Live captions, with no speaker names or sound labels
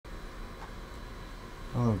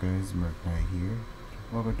Hello guys, Merc Knight here.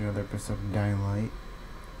 Welcome to another episode of Dying Light.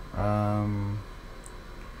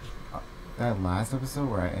 That last episode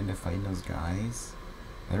where I ended up fighting those guys,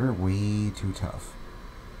 they were way too tough.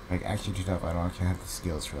 Like, actually too tough. I don't actually have the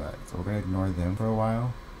skills for that. So we're gonna ignore them for a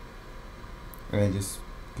while. And then just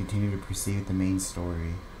continue to proceed with the main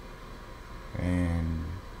story. And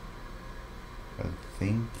I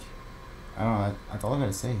don't know, that's all I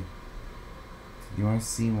gotta say. Do you want to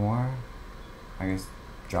see more? I guess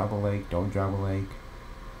drop a like, don't drop a like.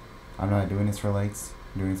 I'm not doing this for likes,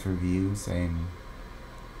 I'm doing this for views and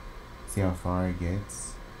see how far it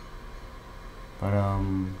gets. But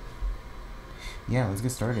yeah, let's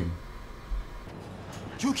get started.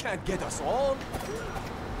 You can't get us all.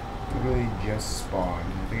 Literally just spawned.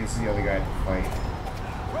 I think it's the other guy to fight.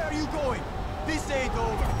 Where are you going? This ain't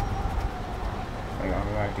over. Like, I'm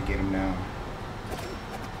gonna have to get him now.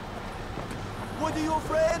 What are you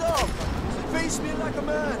afraid of? Face me like a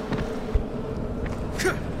man.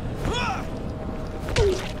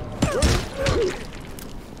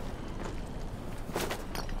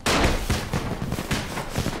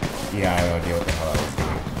 Yeah, I have no idea what the hell I was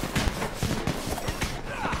doing.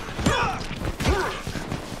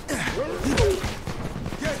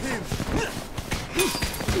 Get him.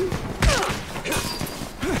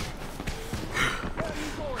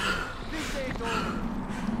 This ain't over.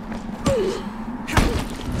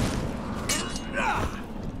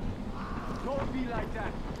 Don't be like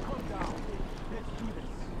that. Calm down. Let's do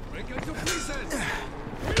this. Break into pieces.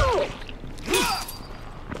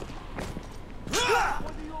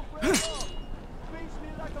 What are you afraid of? Face me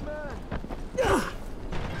like a man.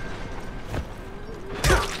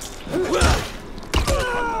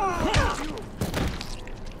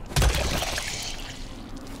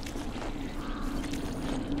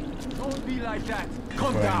 Don't be like that.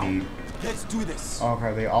 Calm What I down. need. Let's do this. Oh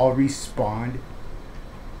crap, they all respawned.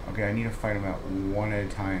 Okay, I need to fight them out one at a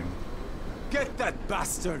time. Get that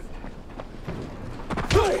bastard.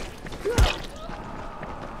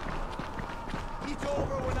 It's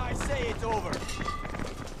over when I say it's over.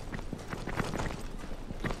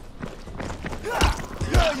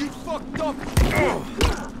 Yeah, you fucked up.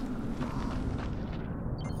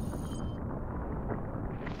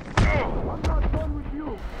 I'm not done with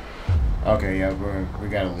you. Okay, yeah, we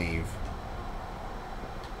gotta leave.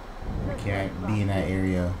 We can't be in that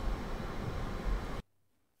area.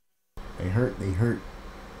 They hurt, they hurt.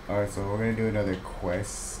 Alright, so we're gonna do another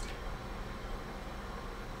quest.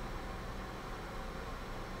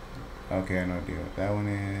 Okay, I know what that one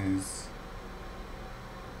is.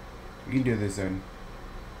 We can do this then.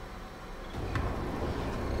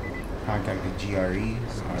 Contact the GRE.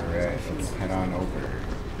 Alright, let's head on over.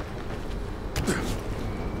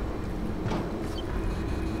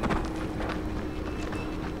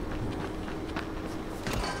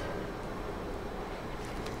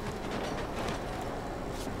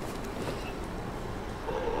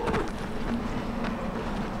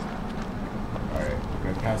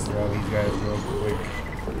 Pass through all these guys real quick.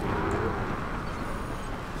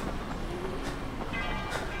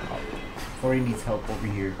 Corey needs help over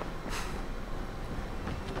here.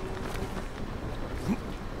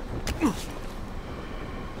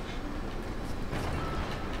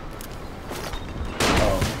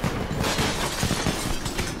 Oh.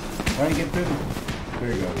 Try to get through.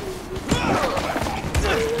 There you go.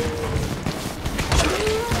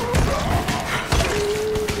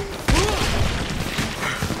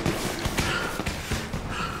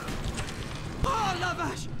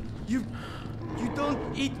 You don't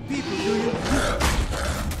eat people, do you?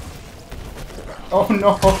 Oh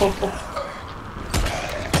no!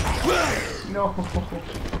 No!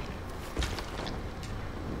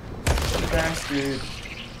 Bastard!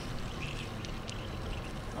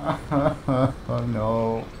 Oh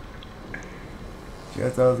no!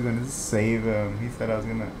 Just I was gonna save him. He said I was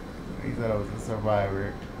a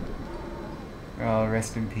survivor. Oh,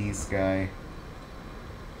 rest in peace, guy.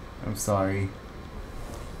 I'm sorry.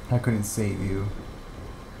 I couldn't save you.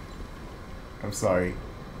 I'm sorry.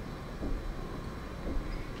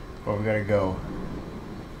 But we gotta go.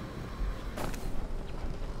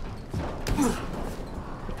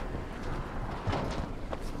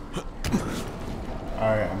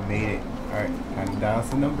 Alright, I made it. Alright, time to dial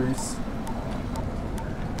some numbers.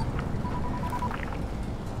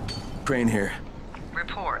 Crane here.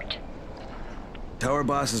 Report. Tower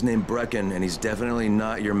boss is named Brecken, and he's definitely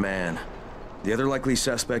not your man. The other likely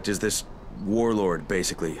suspect is this warlord,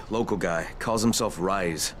 basically. Local guy. Calls himself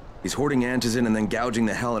Rais. He's hoarding antizin and then gouging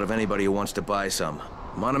the hell out of anybody who wants to buy some.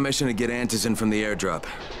 I'm on a mission to get antizin from the airdrop.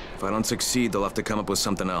 If I don't succeed, they'll have to come up with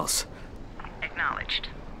something else. Acknowledged.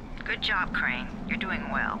 Good job, Crane. You're doing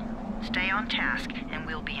well. Stay on task, and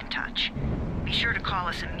we'll be in touch. Be sure to call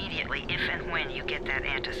us immediately if and when you get that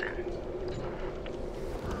antizin.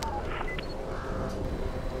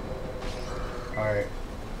 Alright.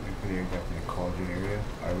 We put the aircraft in the cauldron area.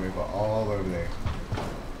 Alright, we're going all over there.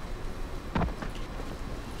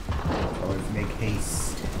 So let's make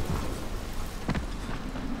haste.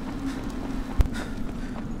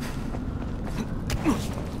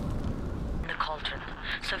 The cauldron.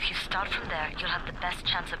 So if you start from there, you'll have the best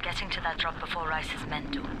chance of getting to that drop before Rice's men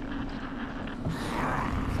do.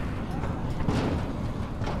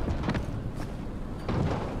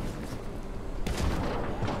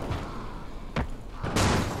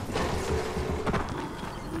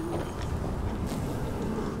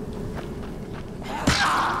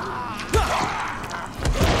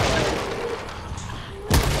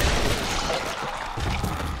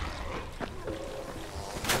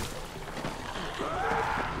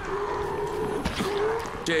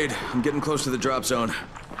 Jade, I'm getting close to the drop zone.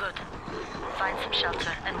 Good. Find some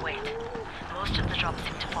shelter and wait. Most of the drops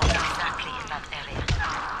seem to fall exactly in that area.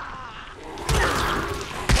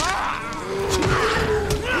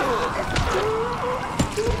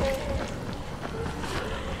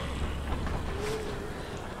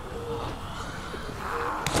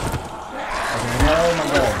 Oh my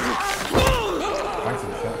god. Find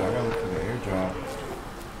some shelter. I gotta look for the airdrop.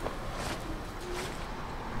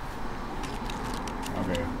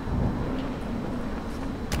 Okay.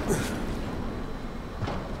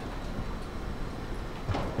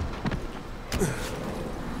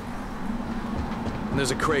 And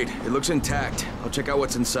there's a crate. It looks intact. I'll check out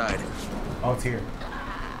what's inside. Oh, it's here.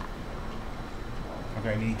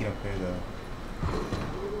 Okay, I need to get up there though.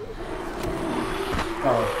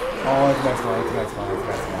 Oh, it's that's fine, it's that's fine, it's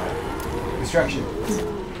that's fine. Distraction.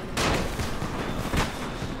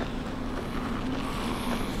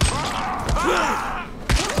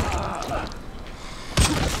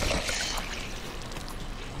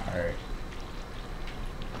 Alright.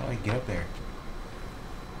 How do I get up there?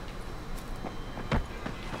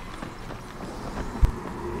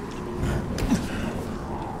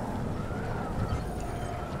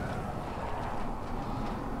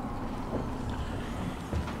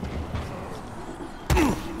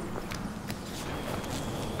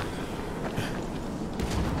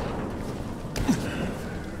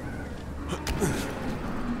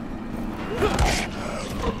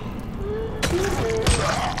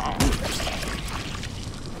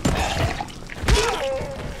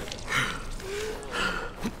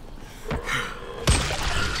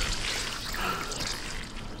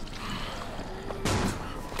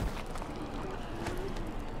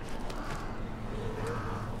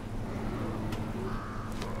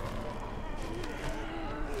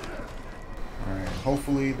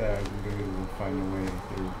 Hopefully that I'm going to be able to find a way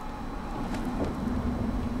through.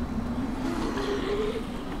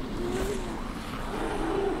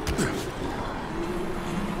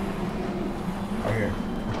 Right here.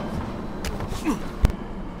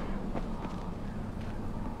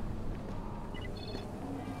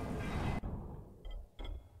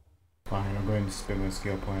 Fine, I'm going to spend my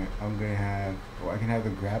skill point. I'm going to have, I can have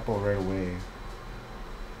the grapple right away.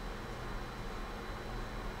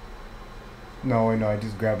 No, wait, no, I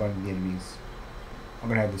just grab onto the enemies. I'm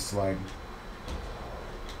gonna have the slide.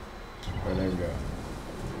 Oh, there we go.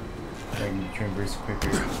 I can traverse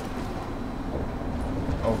quicker.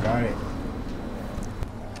 Oh, got it.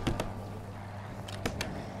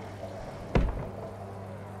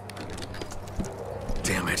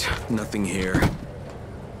 Damn it, nothing here.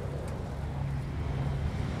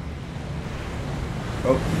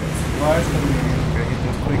 Oh, supplies coming in. Gotta get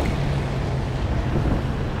those quick.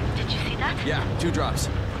 Yeah, 2 drops.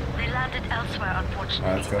 They landed elsewhere,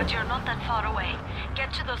 unfortunately, let's go. but you're not that far away.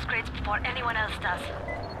 Get to those crates before anyone else does.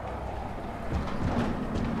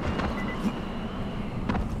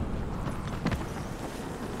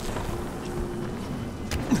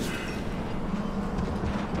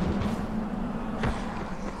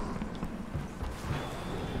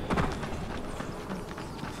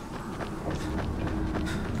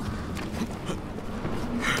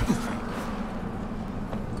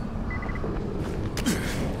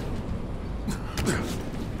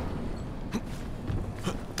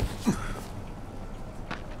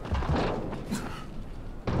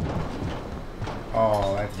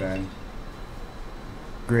 Oh, that's bad.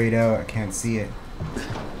 Grayed out, I can't see it. You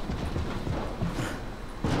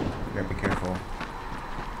gotta be careful.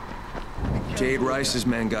 Jade, Rice's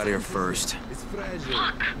men got here first.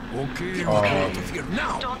 Fuck! Okay, Oh. out of here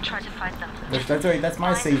now. Don't try to fight them. That's right, that's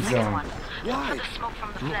my Find safe the next zone. one. Look for the smoke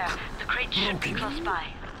from the flare. The crate should be close by.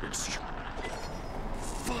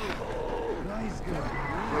 Follow Nice girl.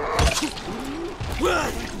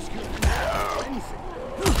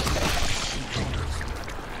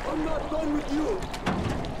 I'm not done with you.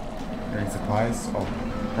 Any supplies? Oh,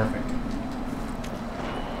 perfect.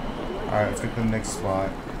 Alright, let's get to the next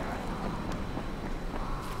spot.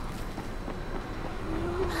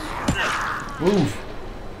 Move!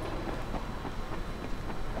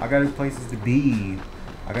 I got his places to be.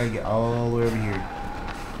 I gotta get all the way over here.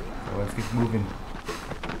 So let's get moving.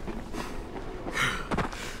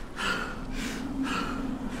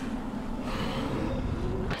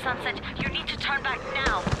 Sunset, you need to turn back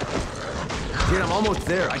now. Dude, I'm almost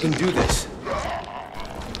there. I can do this. Yeah,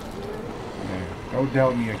 don't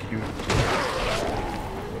doubt me, I can do it.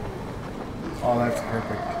 Oh, that's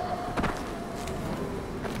perfect.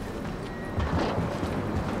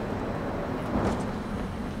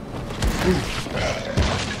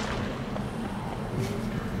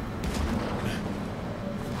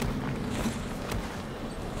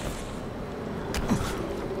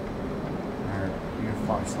 Alright, you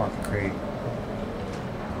can spot the crate.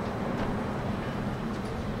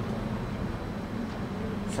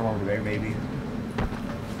 Somewhere over there, maybe.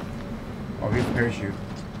 Oh, here's the parachute.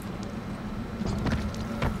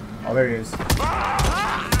 Oh, there he is.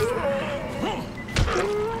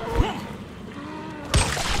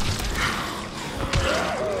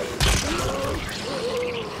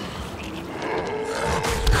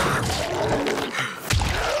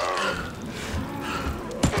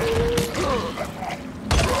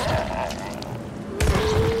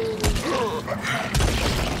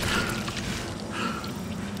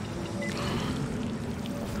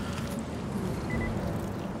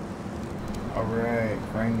 Alright,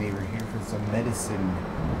 finally we're here for some medicine.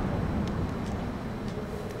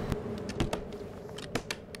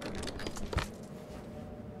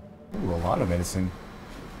 Ooh, a lot of medicine.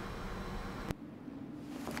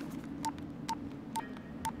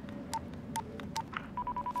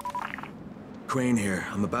 Crane here.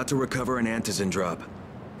 I'm about to recover an antizin drop.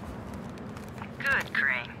 Good,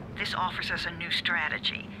 Crane. This offers us a new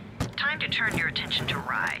strategy. Time to turn your attention to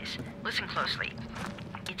Rise. Listen closely.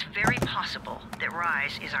 It's very possible that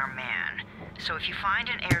Rise is our man. So if you find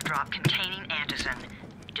an airdrop containing antizin,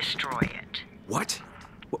 destroy it. What?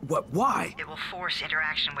 What? Why? It will force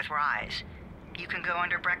interaction with Rise. You can go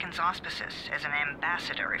under Brecken's auspices as an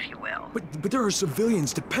ambassador, if you will. But there are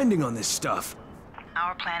civilians depending on this stuff.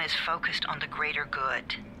 Our plan is focused on the greater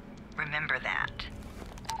good. Remember that.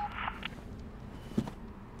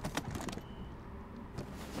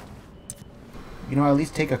 You know, at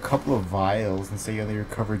least take a couple of vials and say you only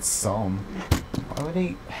recovered some. Why would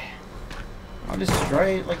they... I'll just try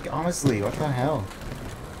it, like, honestly, what the hell?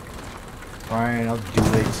 Fine, I'll do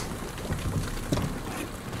it.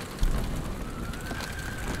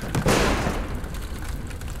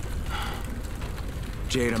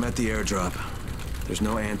 Jade, I'm at the airdrop. There's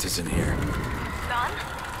no antizin here. Done?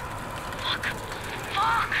 Fuck.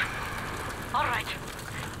 Fuck! Alright.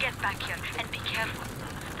 Get back here and be careful.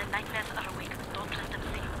 The nightmares are awake. Don't let them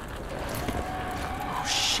see you. Oh,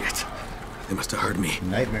 shit. They must have heard me.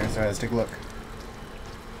 Nightmare, sorry, let's take a look.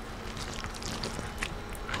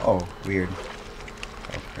 Oh, weird.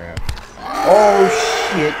 Oh, crap. Oh,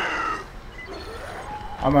 shit!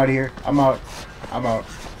 I'm out of here. I'm out. I'm out.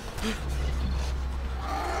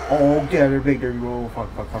 Oh, yeah, they're big. They're... Oh, fuck.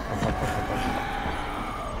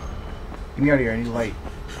 Get me out of here. I need light.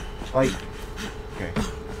 Light. Okay.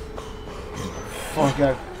 Fuck,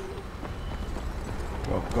 God.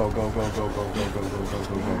 Go. Are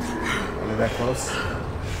they that close?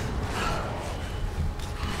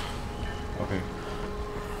 Okay.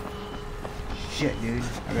 Shit, dude.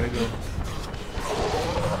 I gotta go.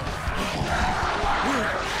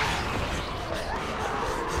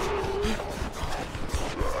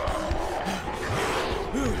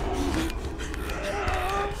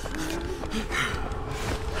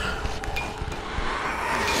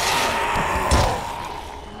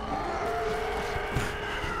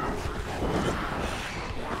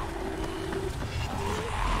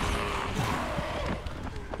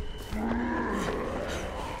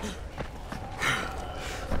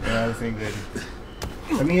 Yeah, this ain't good.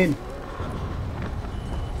 Let me in.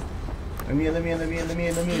 Let me in.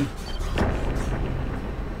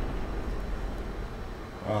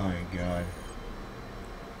 Oh my god.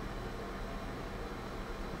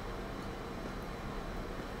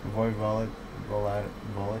 Avoid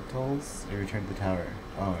volatiles and return to the tower.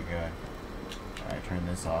 Oh my god. Alright, turn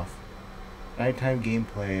this off. Nighttime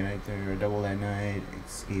gameplay. Nighttime double at night.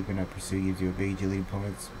 Escape and not pursue gives you a big agility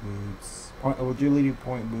point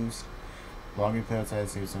boost. Longer you play outside,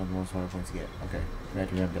 save some of the most hard points you get. Okay, we have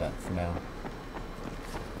to remember that for now.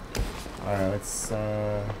 Alright, let's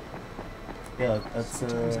yeah, let's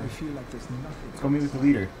Sometimes I feel like there's nothing. let's go meet with the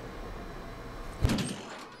leader.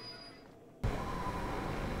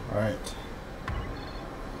 Alright.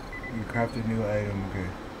 You crafted a new item, okay.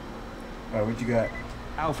 Alright, what you got?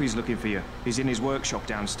 Alfie's looking for you. He's in his workshop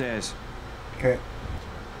downstairs. Okay.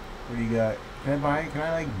 What do you got? Can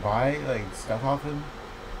I like buy like stuff off him?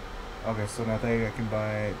 Okay, so nothing I can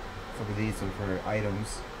buy for these or for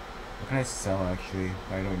items. What can I sell actually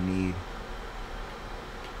that I don't need?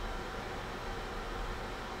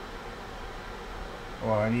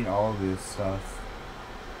 Oh, I need all of this stuff.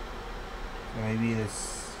 So maybe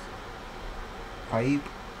this pipe.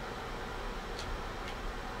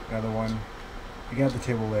 Another one. You got the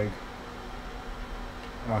table leg.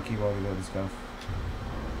 And I'll keep all the other stuff.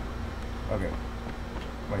 Okay.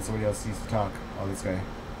 Wait, somebody else needs to talk. Oh, this guy.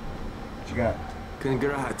 What you got?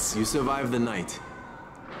 Congrats, you survived the night.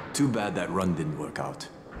 Too bad that run didn't work out.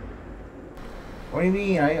 What do you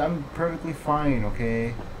mean? I'm perfectly fine,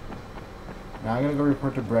 okay? Now I'm gonna go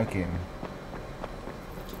report to Brecken.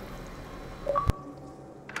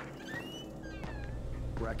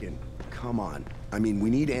 Brecken, come on. I mean,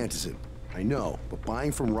 we need antizin. I know, but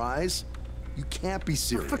buying from Rais? You can't be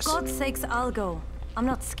serious. For God's sakes, I'll go. I'm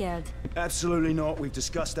not scared. Absolutely not. We've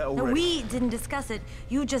discussed that already. No, we didn't discuss it.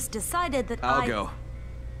 You just decided that I'll go.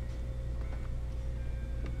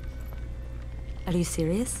 Are you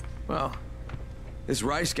serious? Well, this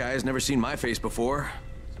Rais guy has never seen my face before.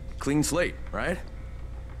 Clean slate, right?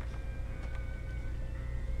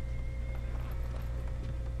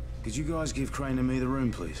 Could you guys give Crane and me the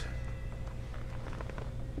room, please?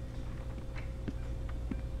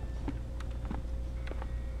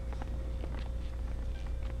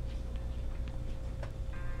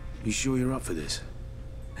 You sure you're up for this?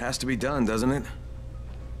 Has to be done, doesn't it?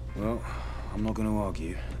 Well, I'm not going to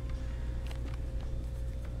argue.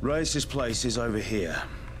 Rais's place is over here.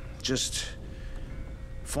 Just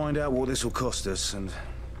find out what this will cost us and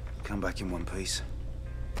come back in one piece.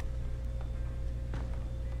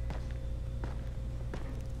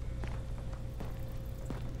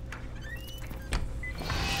 A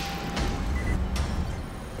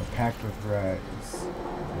pact with Rais.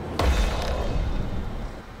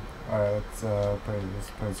 Alright, let's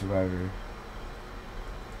play Survivor.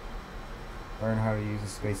 Learn how to use the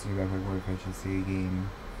space in your backpack more efficiency. Gain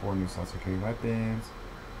 4 new slots for carrying weapons.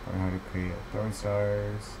 Learn how to create throwing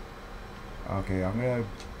stars. Okay, I'm gonna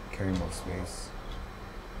carry more space.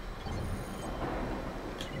 I'm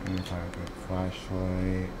gonna find a good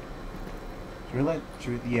flashlight.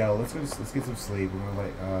 Yeah, let's get some sleep. We're gonna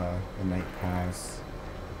let the night pass.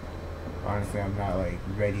 Honestly, I'm not like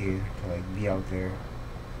ready to like be out there.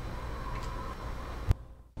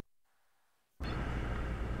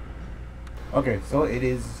 Okay, so it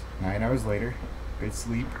is 9 hours later. Good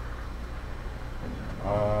sleep.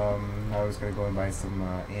 I was gonna go and buy some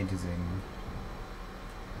antizin.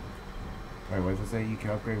 Wait, what does it say? You can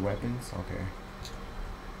upgrade weapons? Okay.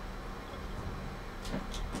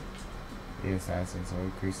 The assassin, so it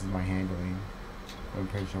increases my handling. I'm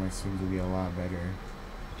pretty sure my swings will be a lot better.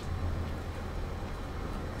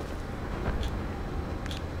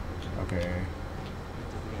 Okay.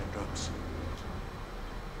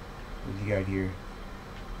 What you got here?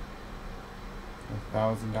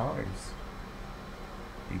 $1,000.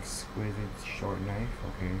 Exquisite short knife.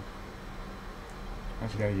 Okay.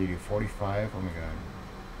 What you gotta do? 45. Oh my god.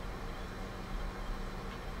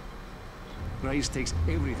 Rais takes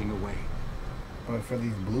everything away. But for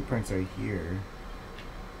these blueprints right here,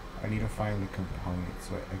 I need to find the components.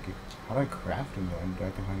 So how do I craft them though? Do I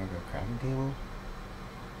have to find like a crafting table?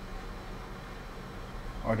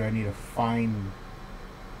 Or do I need to find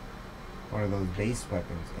one of those base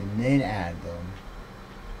weapons and then add them?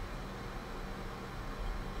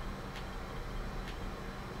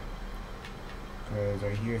 Because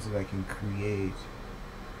right here says I can create.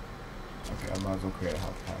 Okay, I might as well create a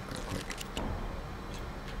health pack real quick.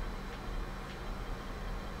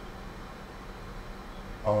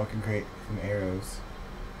 Oh, I can create some arrows.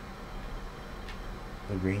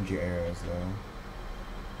 The ranger arrows though.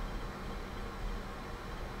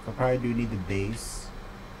 So I probably do need the base.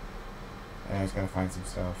 And I just gotta find some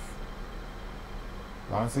stuff.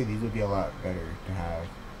 Honestly, these would be a lot better to have.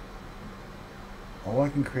 Oh, I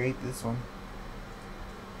can create this one.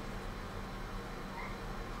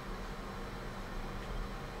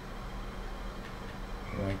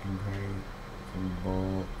 So I can create some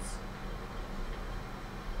bolts.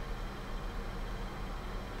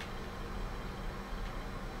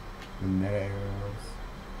 The meta arrows.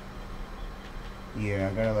 Yeah,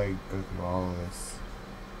 I gotta like go through all of this.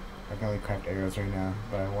 I can only craft arrows right now,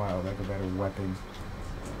 but I want like a better weapon.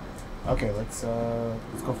 Okay, let's go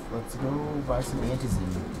buy some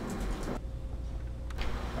antizin.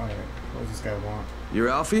 Alright, what does this guy want? You're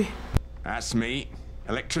Alfie? That's me.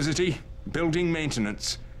 Electricity, building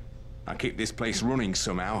maintenance. I keep this place running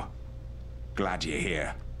somehow. Glad you're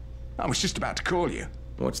here. I was just about to call you.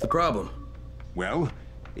 What's the problem? Well,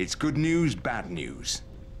 it's good news, bad news.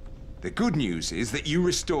 The good news is that you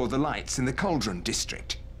restored the lights in the Cauldron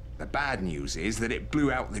district. The bad news is that it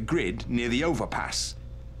blew out the grid near the overpass.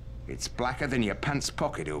 It's blacker than your pants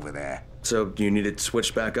pocket over there. So, you need it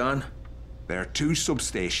switched back on? There are 2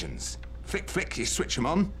 substations. Flick, you switch them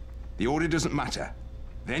on. The order doesn't matter.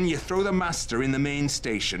 Then you throw the master in the main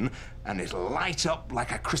station, and it'll light up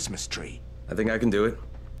like a Christmas tree. I think I can do it.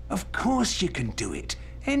 Of course you can do it.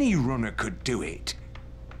 Any runner could do it.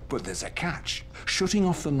 But there's a catch. Shutting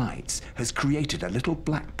off the lights has created a little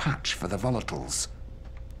black patch for the volatiles.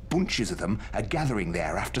 Bunches of them are gathering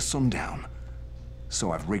there after sundown.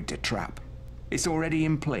 So I've rigged a trap. It's already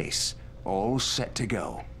in place, all set to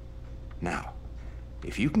go. Now,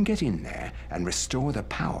 if you can get in there and restore the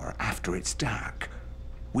power after it's dark,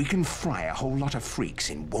 we can fry a whole lot of freaks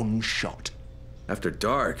in one shot. After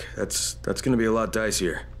dark? That's gonna be a lot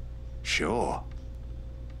dicier. Sure.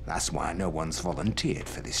 That's why no one's volunteered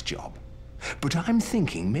for this job. But I'm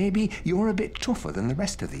thinking maybe you're a bit tougher than the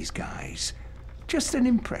rest of these guys. Just an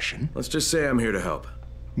impression. Let's just say I'm here to help.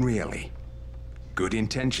 Really? Good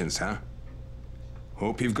intentions, huh?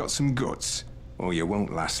 Hope you've got some guts, or you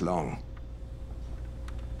won't last long.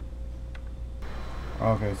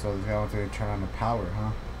 Okay, so this guy wants to turn on the power,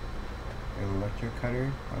 huh? Electric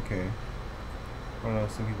cutter? Okay. What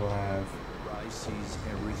else do people have? Rais sees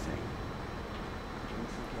everything.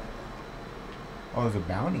 Oh, there's a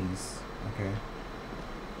bounties. Okay.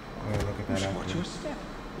 I'm gonna look at that after.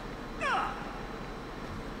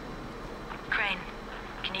 Crane,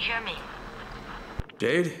 can you hear me?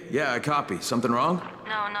 Jade? Yeah, I copy. Something wrong?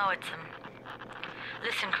 No, it's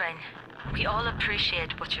Listen, Crane, we all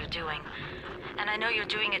appreciate what you're doing. And I know you're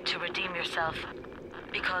doing it to redeem yourself.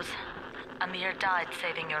 Because Amir died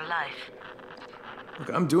saving your life. Look,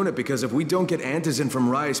 I'm doing it because if we don't get antizin from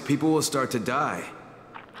Rais, people will start to die.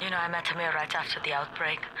 You know, I met Amir right after the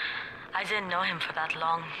outbreak. I didn't know him for that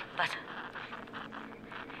long, but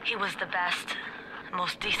he was the best,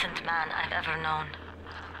 most decent man I've ever known.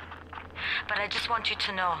 But I just want you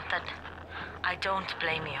to know that I don't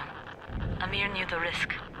blame you. Amir knew the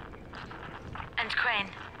risk. And Crane,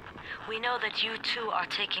 we know that you too are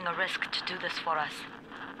taking a risk to do this for us.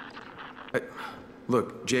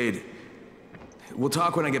 Look, Jade, we'll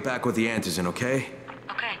talk when I get back with the antizin, okay?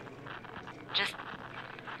 Okay.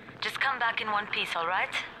 Just come back in one piece, all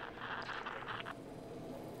right?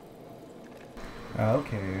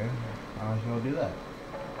 Okay. I'll do that.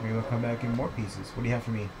 Maybe we'll come back in more pieces. What do you have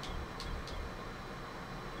for me?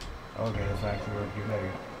 Okay, that's actually work you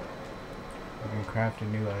better. I can craft a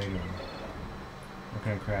new item. What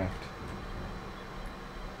can I craft?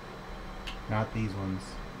 Not these ones.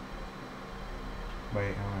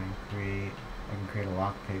 Wait, I can create a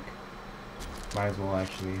lockpick. Might as well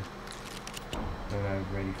actually. So that I'm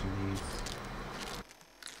ready for these.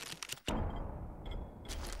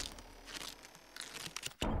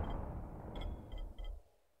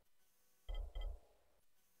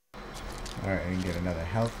 Alright, I can get another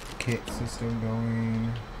health kit system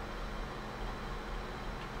going.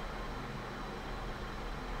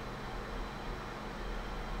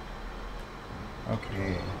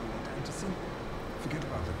 Okay. Forget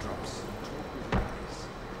about the drops.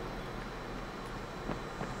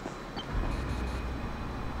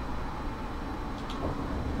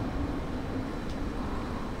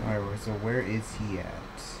 Alright, so where is he at?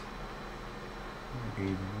 Okay,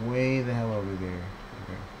 he's way the hell over there.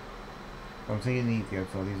 Okay. So I'm taking these, yep,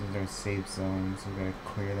 so these are safe zones, so we gotta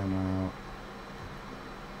clear them out.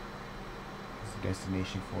 What's the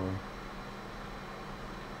destination for?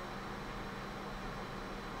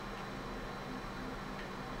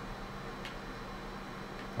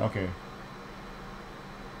 Okay.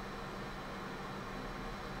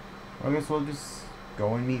 Well, I guess we'll just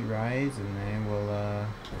go and meet Rais, and then we'll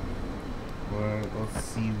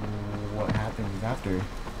see what happens after.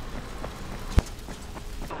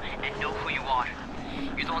 And know who you are.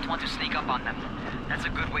 You don't want to sneak up on them. That's a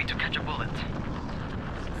good way to catch a bullet.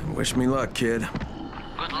 Wish me luck, kid.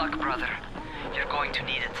 Good luck, brother. You're going to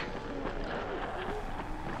need it.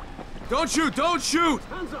 Don't shoot! Don't shoot!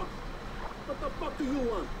 Hands up! What the fuck do you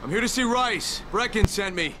want? I'm here to see Rais. Brecken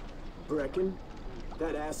sent me. Brecken?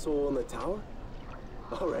 That asshole in the tower?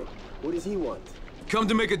 Alright, what does he want? Come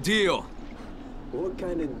to make a deal. What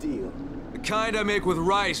kind of deal? The kind I make with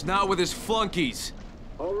Rais, not with his flunkies.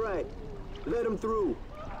 Alright, let him through.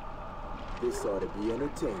 This ought to be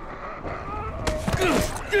entertaining.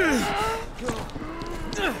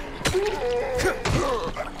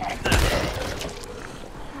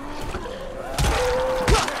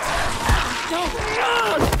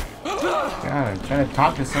 God, I'm trying to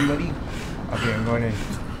talk to somebody. Okay, I'm going in.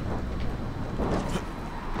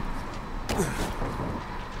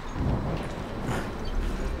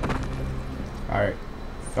 Alright.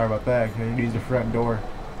 Sorry about that. I can use the front door.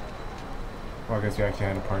 Well, I guess we actually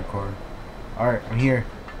had a parkour. Alright, I'm here.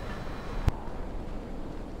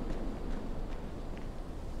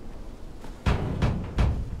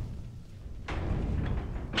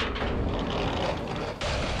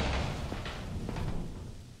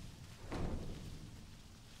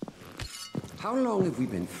 How long have we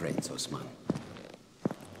been friends, Osman?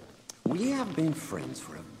 We have been friends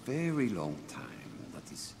for a very long time.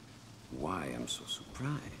 That is why I'm so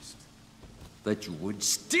surprised that you would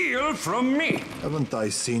steal from me. Haven't I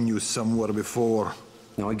seen you somewhere before?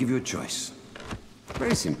 Now I give you a choice.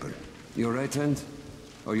 Very simple. Your right hand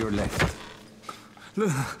or your left?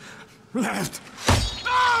 Left!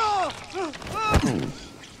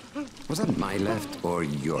 Was that my left or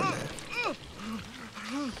your left?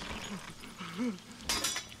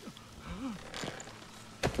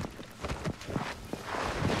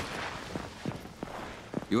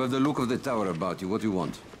 You have the look of the tower about you. What do you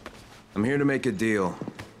want? I'm here to make a deal.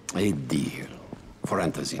 A deal. For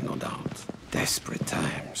antizin, no doubt. Desperate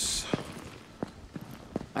times.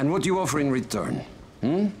 And what do you offer in return?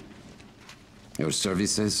 Your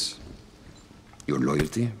services? Your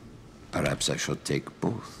loyalty? Perhaps I should take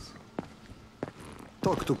both.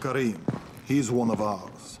 Talk to Karim. He's one of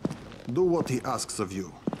ours. Do what he asks of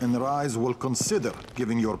you, and Rais will consider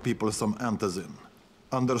giving your people some antizin.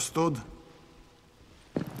 Understood?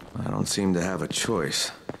 I don't seem to have a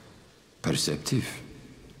choice. Perceptive.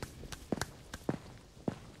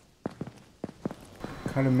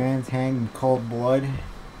 Cut a man's hand in cold blood.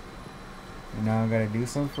 And now I gotta do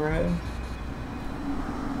something for him?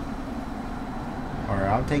 Alright,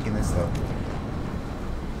 I'm taking this though.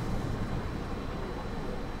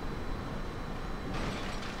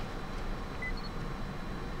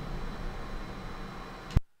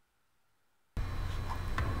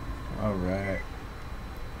 Alright.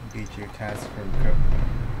 Get your task from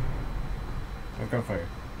gunfire.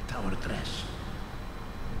 Tower 3.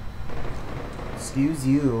 Excuse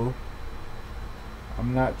you.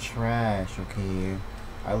 I'm not trash, okay?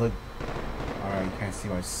 I look... Alright, you can't see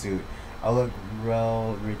my suit. I look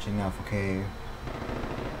well rich enough, okay?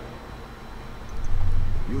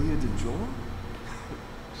 You're here to join?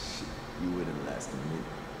 Shit, you wouldn't last a minute.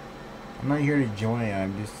 I'm not here to join,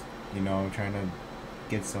 I'm just, you know, trying to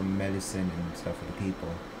get some medicine and stuff for the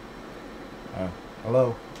people.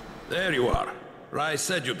 Hello? There you are. Rais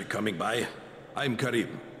said you'd be coming by. I'm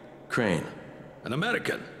Karim. Crane. An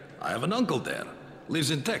American. I have an uncle there.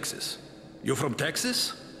 Lives in Texas. You from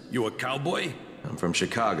Texas? You a cowboy? I'm from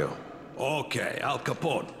Chicago. Okay, Al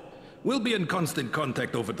Capone. We'll be in constant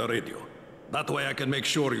contact over the radio. That way I can make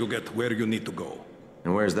sure you get where you need to go.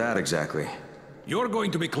 And where's that exactly? You're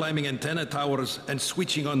going to be climbing antenna towers and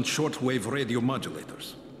switching on shortwave radio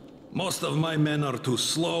modulators. Most of my men are too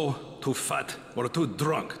slow, too fat, or too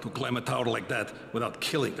drunk to climb a tower like that without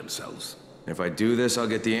killing themselves. If I do this, I'll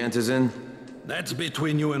get the antizin? That's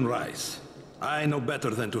between you and Rais. I know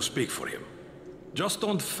better than to speak for him. Just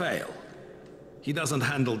don't fail. He doesn't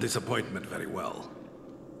handle disappointment very well.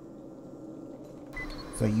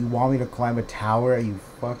 So you want me to climb a tower? Are you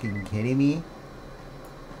fucking kidding me?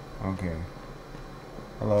 Okay.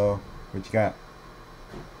 Hello. What you got?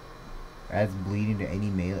 Adds bleeding to any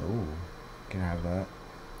melee. Ooh. Can have that.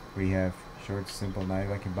 What do you have? Short, simple knife.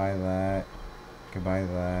 I can buy that. I can buy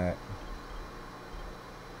that.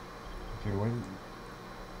 Okay, what is it?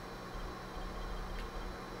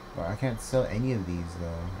 Well, I can't sell any of these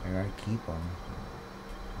though. I gotta keep them.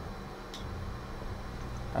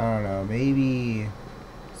 I don't know. Maybe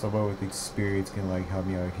someone with experience can like help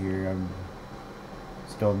me out here. I'm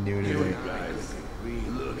still new to it.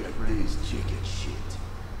 Look at this chicken shit.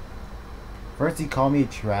 First he called me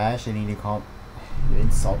trash and he called... You're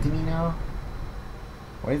insulting me now?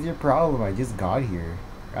 What is your problem? I just got here.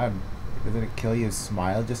 God, doesn't it kill you to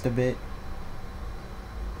smile just a bit?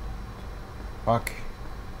 Fuck.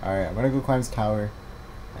 Alright, I'm gonna go climb this tower.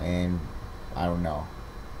 And... I don't know.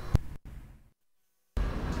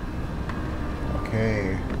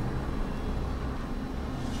 Okay.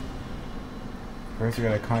 First we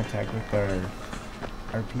gotta contact with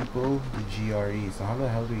our people, the GRE. So how the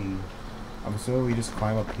hell do we... I'm assuming we just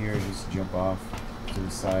climb up here and just jump off to the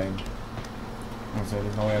side. Oh, so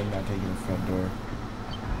there's no way I'm not taking the front door.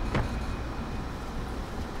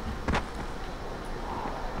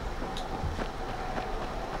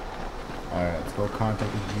 go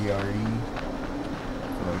contact the GRE.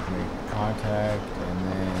 So like make contact and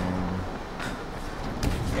then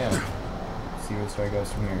yeah, see where the story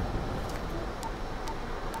goes from here.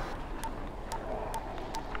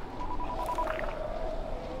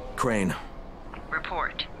 Crane.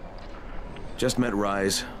 Report. Just met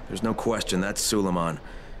Rais. There's no question that's Suleiman.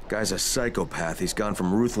 Guy's a psychopath. He's gone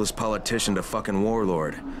from ruthless politician to fucking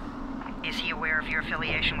warlord. Is he aware of your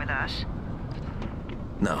affiliation with us?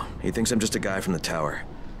 No, he thinks I'm just a guy from the tower.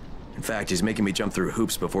 In fact, he's making me jump through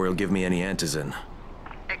hoops before he'll give me any antizin.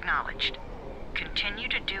 Acknowledged. Continue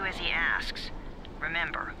to do as he asks.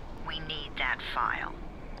 Remember, we need that file.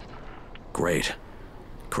 Great.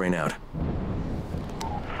 Crane out.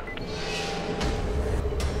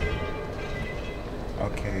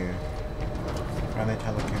 Okay. Found the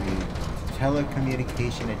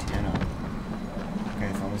telecommunication antenna.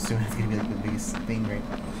 Okay, so I'm assuming it's gonna be like the biggest thing right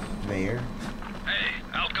there. Hey,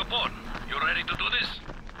 Al Capone, you ready to do this?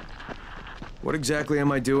 What exactly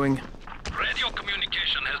am I doing? Radio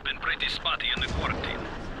communication has been pretty spotty in the quarantine.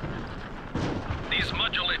 These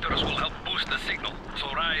modulators will help boost the signal,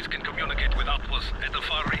 so Rais can communicate with outposts at the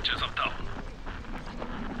far reaches of town.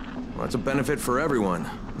 Well, that's a benefit for everyone,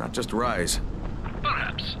 not just Rais.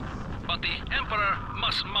 Perhaps. But the Emperor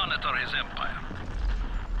must monitor his empire.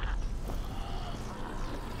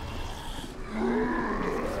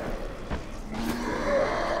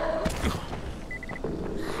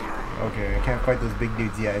 Okay, I can't fight those big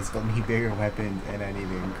dudes yet. I still need bigger weapons and I need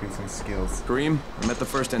to increase my skills. Dream, I'm at the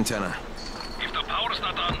first antenna. If the power's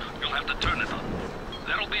not on, you'll have to turn it on.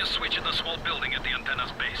 There'll be a switch in the small building at the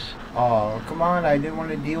antenna's base. Oh, come on. I didn't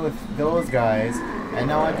want to deal with those guys. And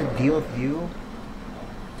now I have to deal with you?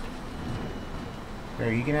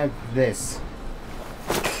 Here, you can have this.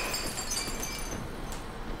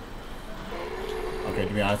 Okay,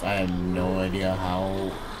 to be honest, I have no idea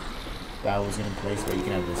how that was going to place, but you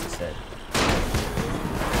can have this instead.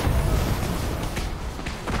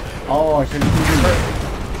 Oh, I should have used it.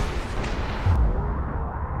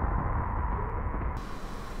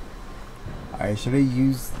 I should have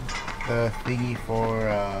used the thingy for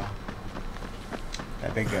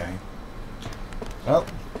that big guy. Well,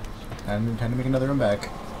 time to make another run back.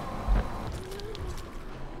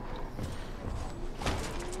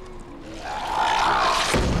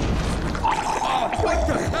 What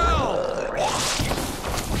the hell?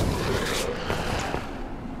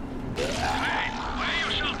 Hey, why are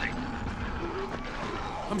you shouting?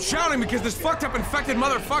 I'm shouting because this fucked up infected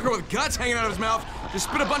motherfucker with guts hanging out of his mouth just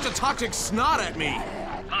spit a bunch of toxic snot at me.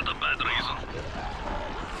 Not a bad reason.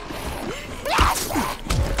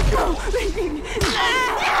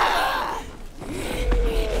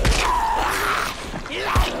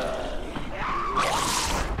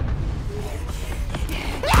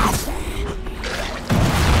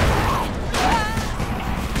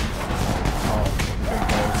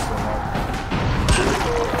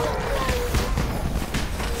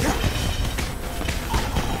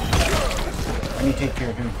 Let me take care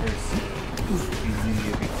of him first. He's gonna be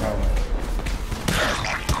a big problem.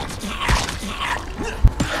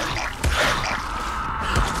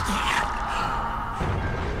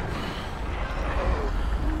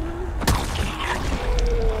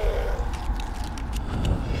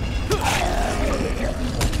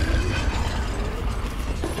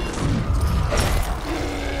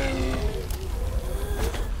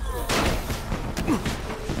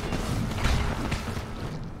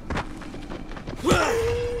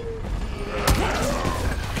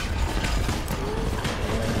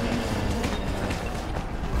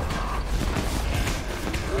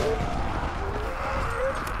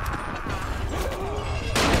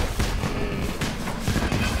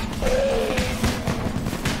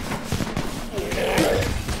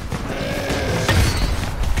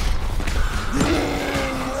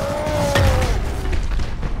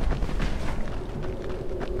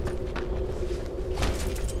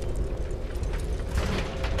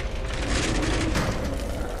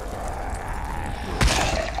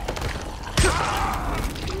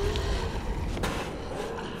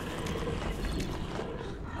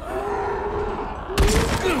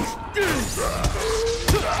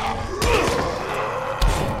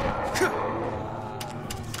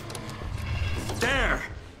 There!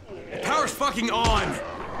 Power's fucking on!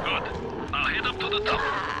 Good. Now head up to the top.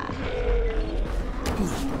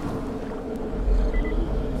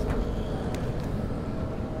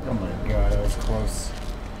 Oh my god, that was close.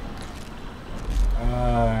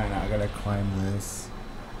 Now I gotta climb this.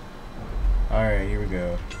 Alright, here we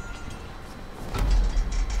go.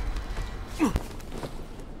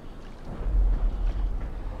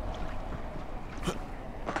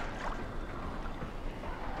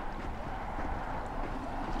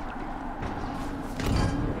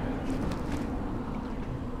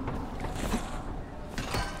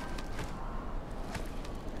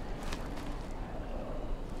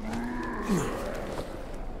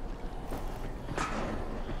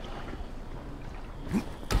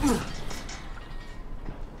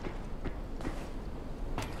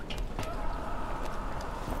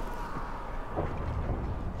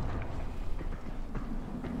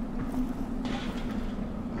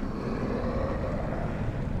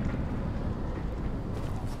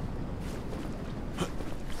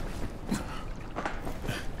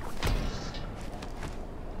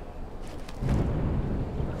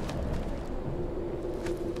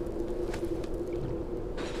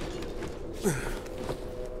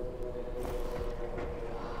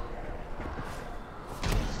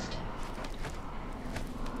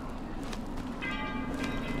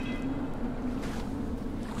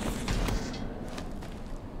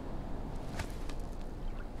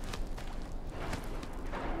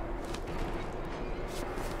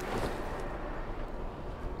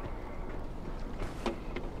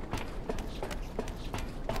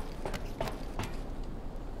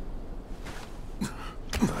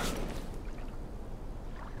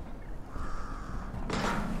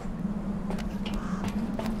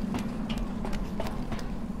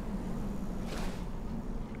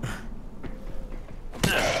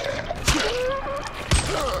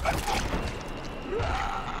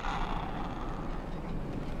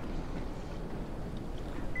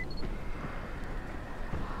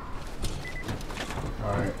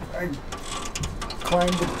 climb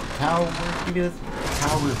the tower. Give me the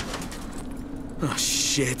tower. Oh,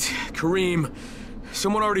 shit. Kareem,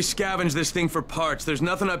 someone already scavenged this thing for parts. There's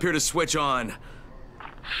nothing up here to switch on.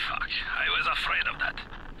 Fuck, I was afraid of that.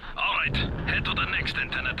 All right, head to the next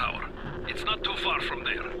antenna tower. It's not too far from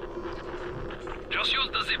there. Just use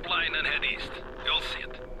the zip line and head east. You'll see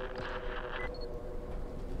it.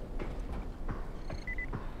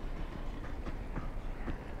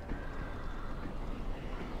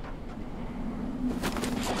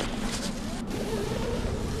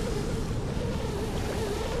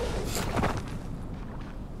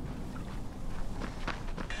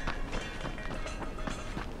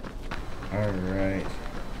 Alright.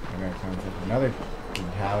 I gotta climb up another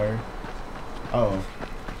tower. Oh.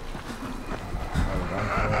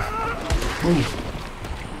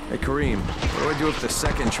 Hey, Kareem, what do I do if the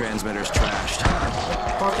second transmitter's trashed?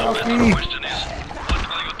 Fuck The off better me! question is, what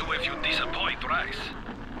will you do if you disappoint Rais?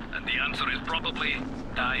 And the answer is probably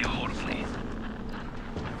die horribly.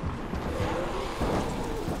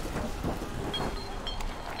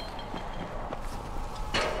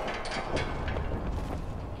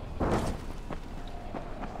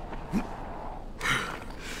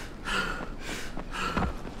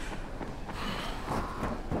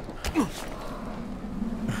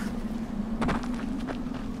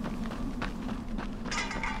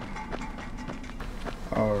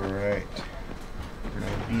 Alright. We're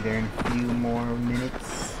gonna be there in a few more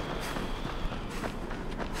minutes.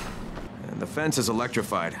 And the fence is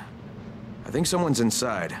electrified. I think someone's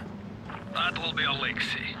inside. That will be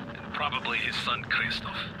Alexei, and probably his son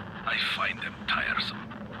Christoph. I find them tiresome.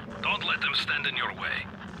 Don't let them stand in your way.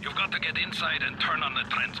 You've got to get inside and turn on the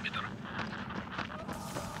transmitter.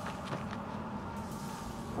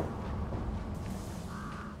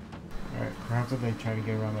 Alright, perhaps if they try to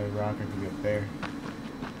get around the rock, I could be up there.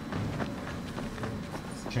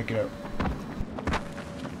 Let's check it out.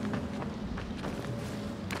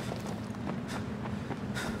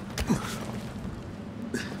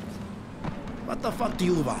 What the fuck do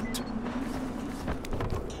you want?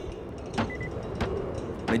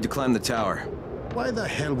 I need to climb the tower. Why the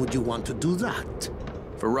hell would you want to do that?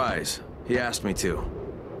 For Rais. He asked me to.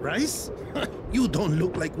 Rais? You don't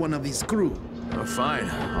look like one of his crew. Oh, fine.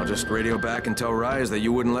 I'll just radio back and tell Rais that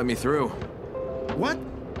you wouldn't let me through. What?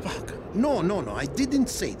 Fuck. No, I didn't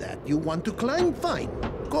say that. You want to climb? Fine.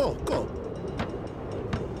 Go.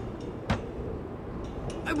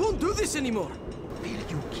 I won't do this anymore. Will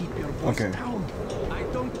you keep your voice down? I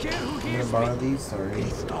don't care who I'm hears gonna me. borrow these, sorry.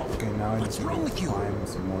 Okay, now I What's just wrong need with to you? climb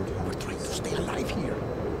some more We're times. trying to stay alive here.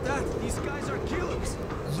 Dad, these guys are killers.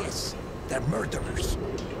 Yes, they're murderers.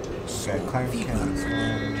 Okay, climb People. cannons.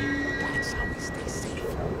 That's how we stay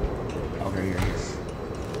safe. Okay, you're here.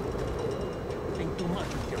 Think too much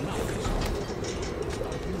with your mouth.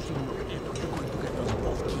 Start using your head or you're going to get us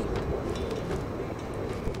both killed.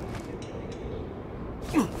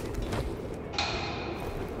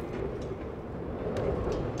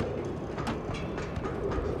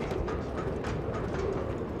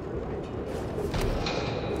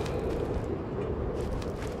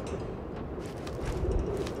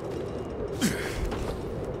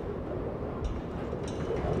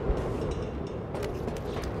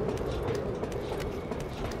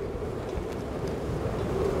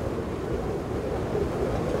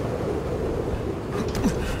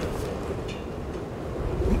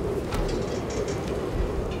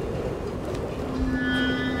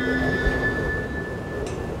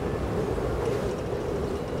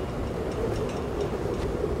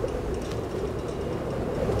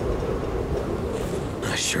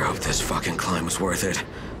 I sure hope this fucking climb was worth it.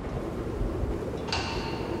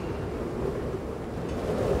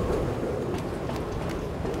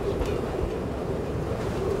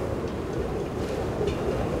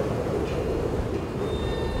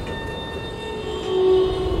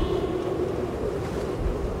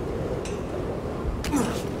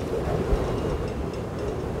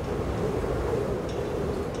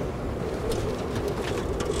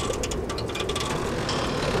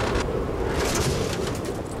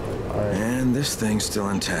 And this thing's still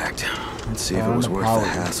intact. Let's see if it was worth the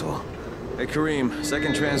hassle. Hey, Kareem,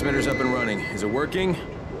 second transmitter's up and running. Is it working?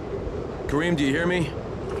 Kareem, do you hear me?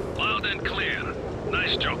 Loud and clear.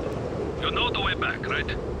 Nice job. You know the way back,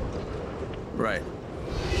 right? Right.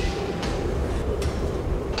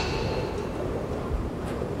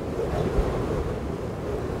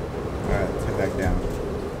 Alright, let's head back down.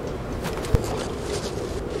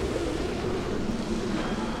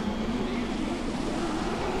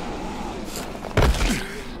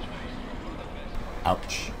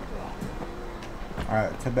 Ouch.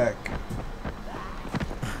 Alright, let's head back.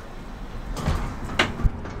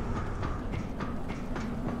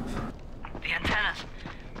 antennas.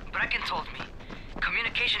 Brecken told me.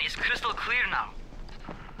 Communication is crystal clear now.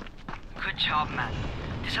 Good job, man.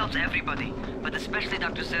 This helps everybody, but especially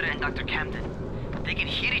Dr. Zeta and Dr. Camden. They can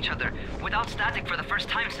hear each other without static for the first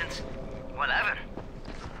time since... well, ever.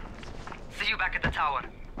 See you back at the tower.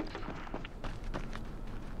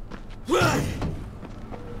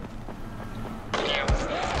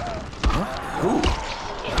 Who?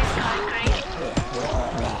 Is this guy Crane?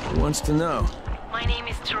 Who wants to know? My name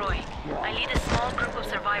is Troy. I lead a small group of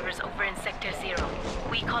survivors over in Sector 0.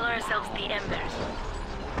 We call ourselves the Embers.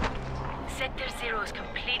 Sector 0 is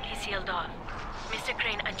completely sealed off. Mr.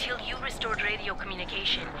 Crane, until you restored radio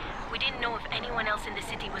communication, we didn't know if anyone else in the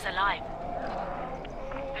city was alive.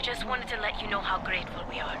 I just wanted to let you know how grateful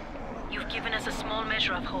we are. You've given us a small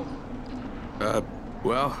measure of hope.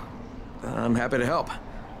 Well, I'm happy to help.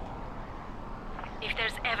 If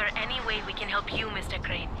there's ever any way we can help you, Mr.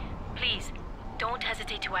 Crane, please, don't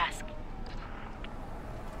hesitate to ask.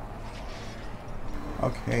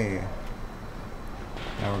 Okay.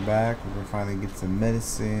 Now we're back. We're gonna finally get some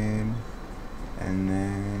medicine. And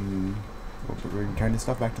then we'll return this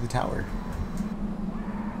stuff back to the tower.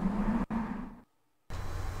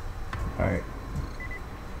 Alright.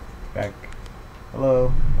 Back.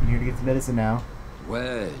 Hello. I'm here to get some medicine now.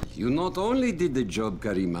 Well, you not only did the job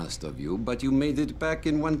Karim asked of you, but you made it back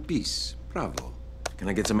in one piece. Bravo. Can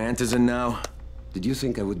I get some antizin now? Did you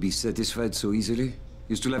think I would be satisfied so easily?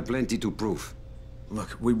 You still have plenty to prove.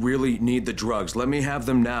 Look, we really need the drugs. Let me have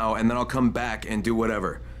them now, and then I'll come back and do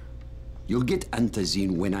whatever. You'll get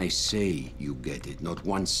antizin when I say you get it, not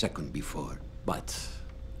 1 second before. But,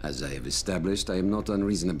 as I have established, I am not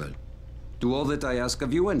unreasonable. Do all that I ask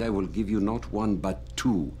of you, and I will give you not 1, but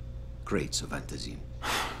 2 crates of antizin.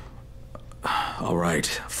 All right,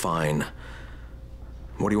 fine.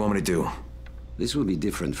 What do you want me to do? This will be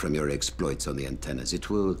different from your exploits on the antennas. It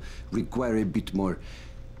will require a bit more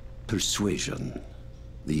persuasion.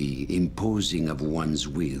 The imposing of one's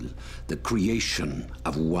will, the creation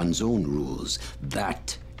of one's own rules,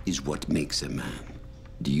 that is what makes a man.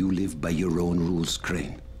 Do you live by your own rules,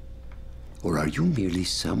 Crane? Or are you merely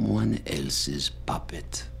someone else's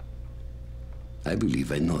puppet? I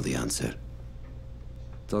believe I know the answer.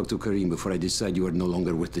 Talk to Karim before I decide you are no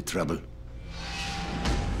longer worth the trouble.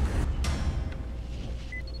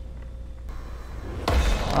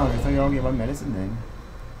 Oh, I thought you all get my medicine then.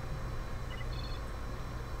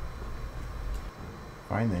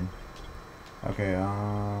 Fine then. Okay,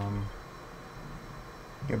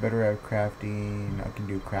 get better at crafting. I can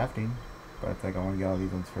do crafting, but it's like I want to get all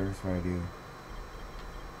these ones first. What do I do?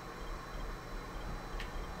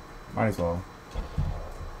 Might as well.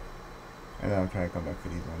 And then I'll try to come back for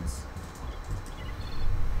these ones.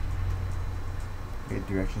 Get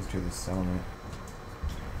directions to the settlement.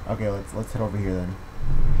 Okay, let's head over here then.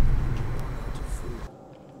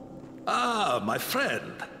 Ah, my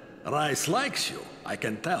friend. Rais likes you, I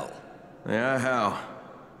can tell. Yeah, how?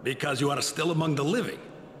 Because you are still among the living.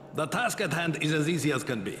 The task at hand is as easy as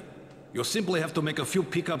can be. You simply have to make a few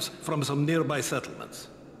pickups from some nearby settlements.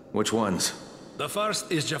 Which ones? The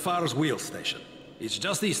first is Jafar's wheel station. It's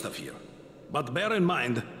just east of here. But bear in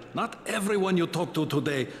mind, not everyone you talk to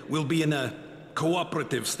today will be in a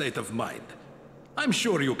cooperative state of mind. I'm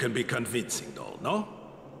sure you can be convincing though, no?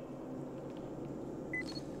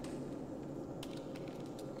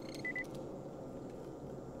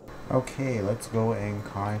 Okay, let's go and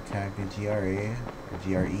contact the GRA, or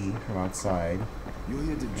GRE from outside. You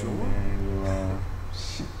hear the door? And we'll,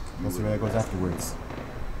 we'll see where that goes afterwards.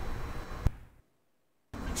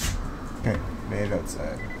 Okay, made it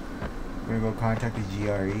outside. We're gonna go contact the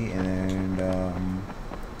GRE and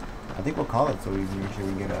I think we'll call it so we can make sure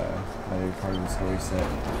we get another part of the story set.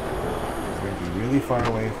 We're gonna be really far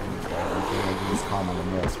away from these guys. I'm gonna do this calm on the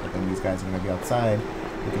mist, but then these guys are gonna be outside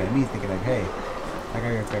looking at me thinking like, hey, I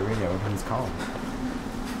gotta get that radio and he's calling.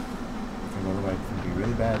 It's gonna look like it's gonna be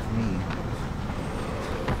really bad for me.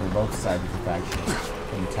 For both sides of the faction.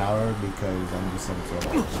 From the tower because I'm just some sort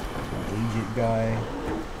of an agent guy.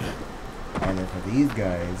 And then for these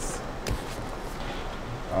guys,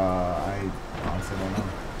 I honestly don't know.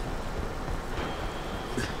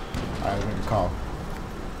 Alright, we're gonna call.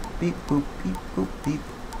 Beep boop beep boop beep.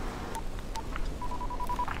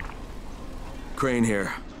 Crane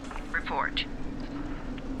here. Report.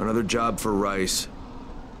 Another job for Rais.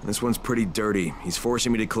 This one's pretty dirty. He's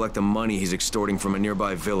forcing me to collect the money he's extorting from a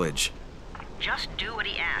nearby village. Just do what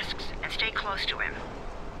he asks and stay close to him.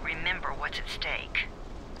 Remember what's at stake.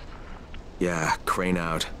 Yeah, Crane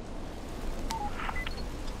out.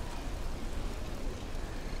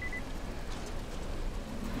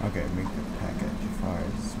 Okay, make the pack at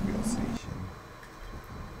Jafar's wheel station.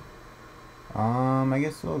 I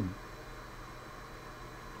guess we'll...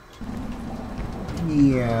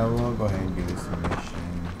 Yeah, we'll go ahead and do this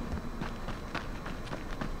mission.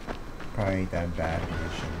 Probably ain't that bad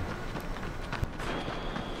mission.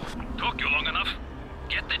 Took you long enough.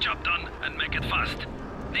 Get the job done and make it fast.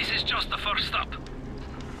 This is just the first stop.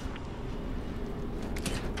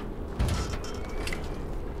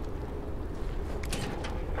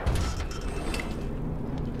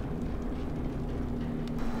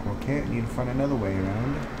 Okay, need to find another way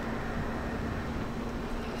around.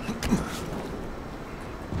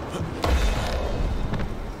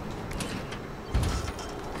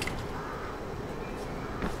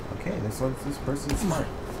 Okay, this person's smart.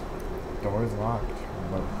 Door is locked.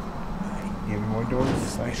 But give me more doors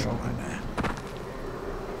so I can open that.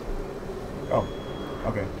 Oh,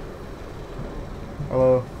 okay.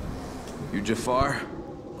 Hello. You Jafar?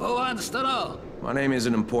 Who wants to know? My name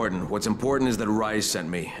isn't important. What's important is that Rais sent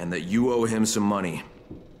me, and that you owe him some money.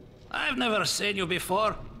 I've never seen you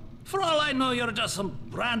before. For all I know, you're just some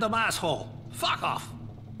random asshole. Fuck off.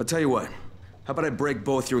 I'll tell you what. How about I break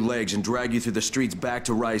both your legs and drag you through the streets back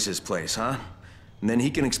to Rais's place, huh? And then he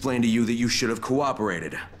can explain to you that you should have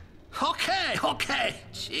cooperated. Okay.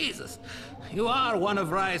 Jesus. You are one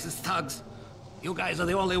of Rais's thugs. You guys are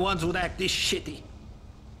the only ones who'd act this shitty.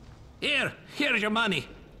 Here's your money.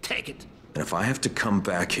 Take it. And if I have to come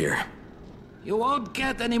back here... You won't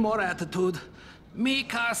get any more attitude. Mi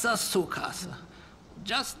casa, su casa.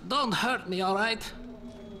 Just don't hurt me, all right?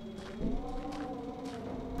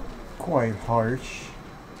 Quite harsh.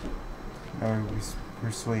 Now we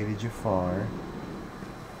persuaded Jafar.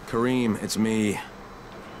 Kareem, it's me.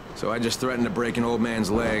 So I just threatened to break an old man's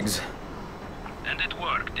legs. And it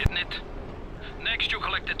worked, didn't it? Next you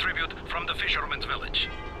collect the tribute from the fisherman's village.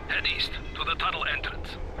 Head east to the tunnel entrance.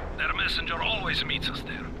 Their messenger always meets us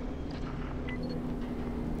there.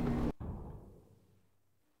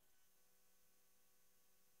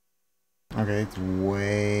 Okay, it's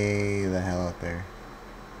way the hell out there.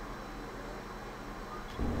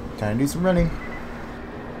 Time to do some running.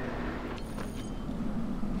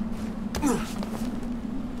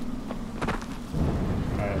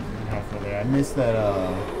 Alright, halfway there. I missed that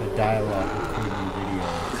the dialogue recording video.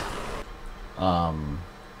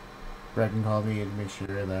 Brecken called me to make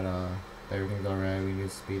sure that everything's alright, we need to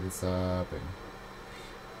speed this up, and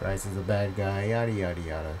Rais is a bad guy, yada yada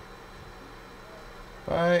yada.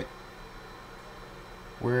 But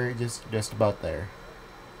we're just about there.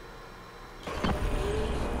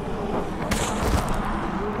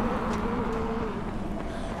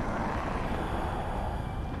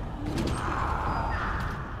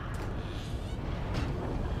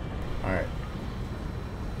 Alright.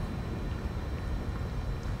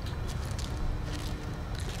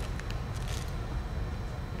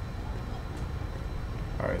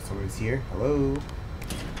 Alright, so it's here. Hello.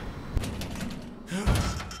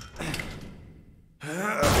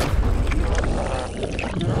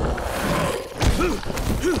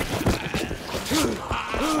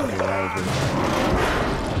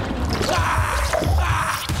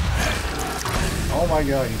 Oh my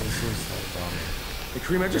god, he was suicide on me. Hey,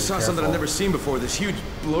 Kareem, I just saw something I've never seen before. This huge,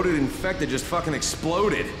 bloated infected just fucking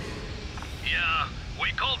exploded. Yeah,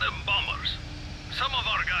 we call them bombers. Some of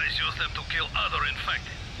our guys use them to kill other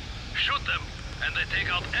infected. Shoot them, and they take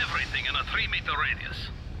out everything in a 3-meter radius.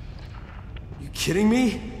 You kidding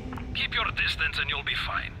me? Keep your distance and you'll be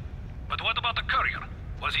fine. But what about the courier?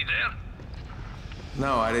 Was he there?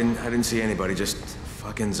 No, I didn't see anybody, just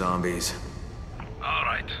fucking zombies. All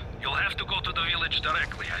right. You'll have to go to the village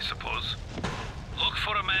directly, I suppose. Look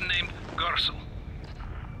for a man named Gersel.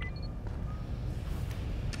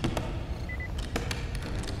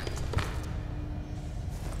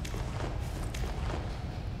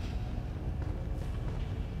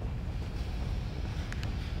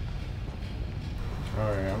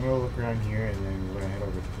 Alright, I'm gonna look around here and then we're gonna head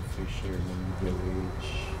over to the fisherman village.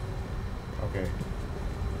 Okay.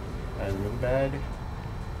 That is really bad.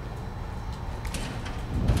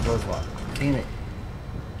 Door's locked. Damn it.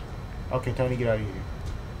 Okay, Tony, get out of here.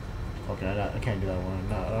 Okay, I can't do that one.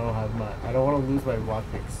 No, I don't want to lose my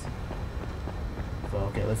lockpicks. So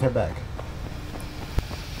okay, let's head back.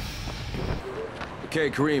 Okay,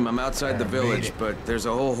 Kareem, I'm outside the village, but there's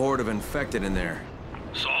a whole horde of infected in there.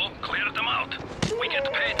 So, clear them out. We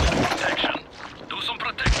get paid for protection. Do some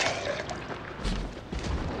protecting.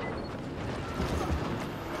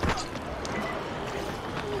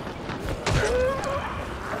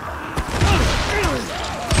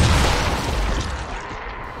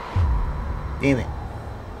 Damn it.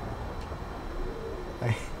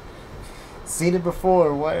 I seen it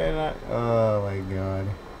before, why did I? Oh my god.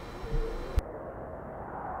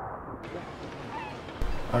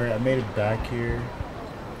 Alright, I made it back here.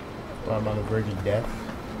 Well, I'm on the verge of death.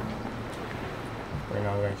 Right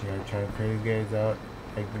now, we're actually gonna try to clear these guys out.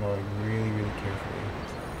 Like, you know, like really, really carefully.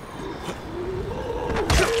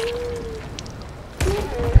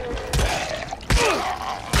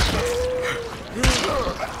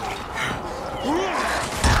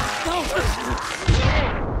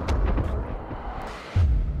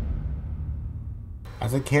 I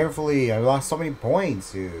said carefully. I lost so many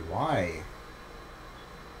points, dude. Why?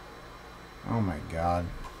 Oh my god.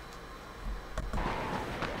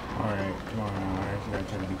 Alright, come on now. I actually gotta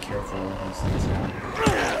try to be careful with these things now.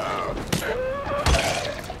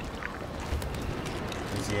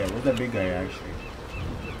 Yeah, where's that big guy actually?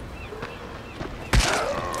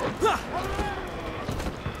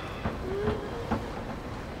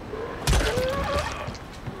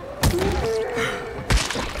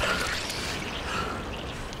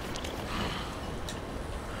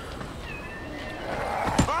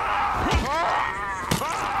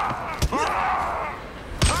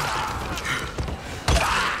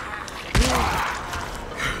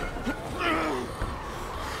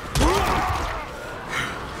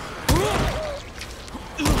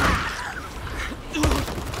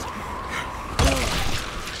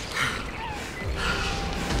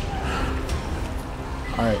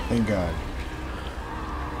 Alright, thank God.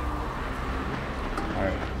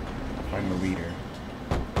 Alright, find the leader.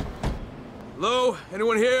 Hello?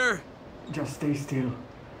 Anyone here? Just stay still.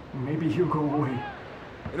 Maybe he'll go away.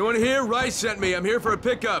 Anyone here? Rais sent me. I'm here for a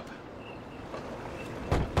pickup.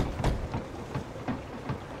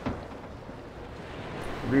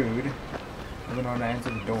 Rude. Doesn't want to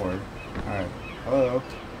answer the door. Alright. Hello?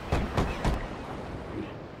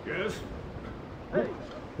 Yes?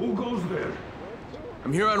 Who goes there?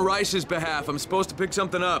 I'm here on Rais's behalf. I'm supposed to pick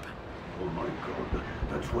something up. Oh my god,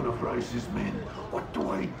 that's one of Rais's men. What do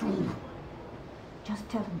I do? Just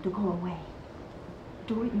tell him to go away.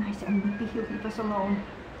 Do it nice and maybe he'll leave us alone.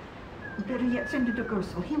 Better yet, send it to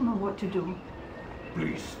Gersel. He'll know what to do.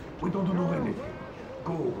 Please, we don't know anything.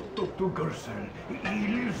 Go, talk to Gersel. He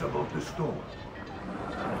lives above the store.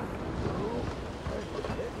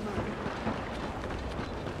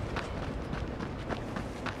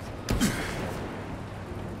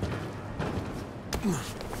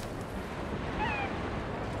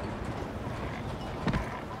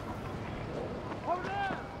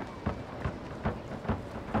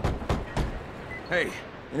 Hey,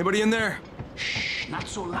 anybody in there? Shh, not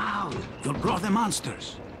so loud. You'll draw the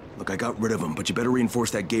monsters. Look, I got rid of them, but you better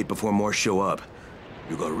reinforce that gate before more show up.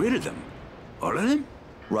 You got rid of them? All of them?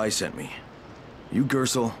 Rais sent me. You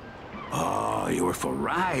Gersel? Oh, you were for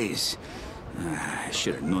Rais. I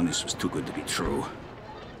should have known this was too good to be true.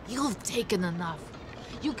 You've taken enough.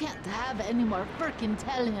 You can't have any more. Frickin'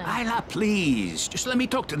 tell him. Isla, please. Just let me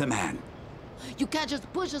talk to the man. You can't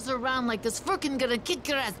just push us around like this. Frickin' gonna kick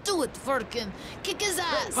your ass. Do it, Frickin'. Kick his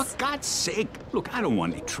ass. For God's sake. Look, I don't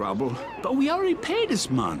want any trouble. But we already paid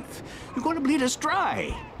this month. You're gonna bleed us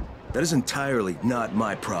dry. That is entirely not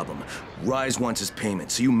my problem. Rais wants his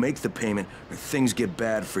payment, so you make the payment or things get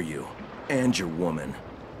bad for you. And your woman.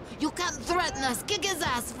 You can't threaten us. Kick his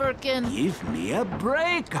ass, Frickin'. Give me a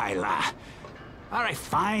break, Isla. All right,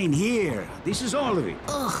 fine, here. This is all of it.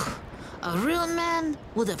 Ugh. A real man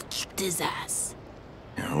would have kicked his ass.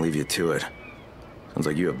 Yeah, I'll leave you to it. Sounds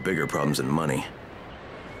like you have bigger problems than money.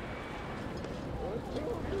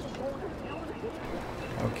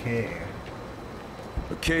 Okay.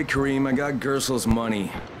 Okay, Kareem, I got Gersel's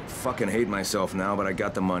money. Fucking hate myself now, but I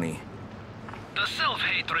got the money. The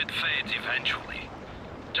self-hatred fades eventually.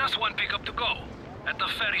 Just one pickup to go. At the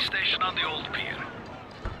ferry station on the old pier.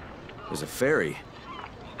 There's a ferry.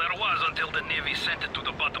 There was until the Navy sent it to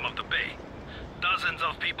the bottom of the bay. Dozens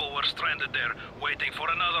of people were stranded there, waiting for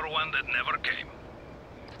another one that never came.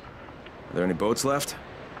 Are there any boats left?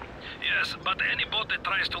 Yes, but any boat that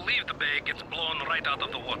tries to leave the bay gets blown right out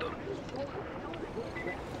of the water.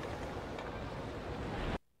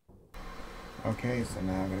 Okay, so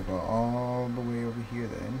now I'm gonna go all the way over here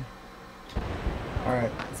then.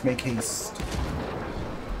 Alright, let's make haste.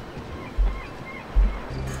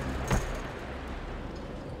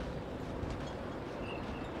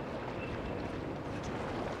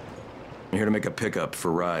 I'm here to make a pickup for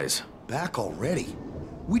Rais. Back already?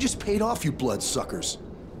 We just paid off, you bloodsuckers.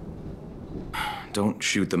 Don't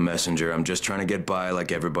shoot the messenger. I'm just trying to get by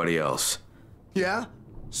like everybody else. Yeah?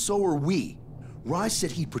 So are we. Rais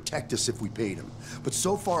said he'd protect us if we paid him. But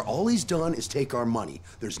so far, all he's done is take our money.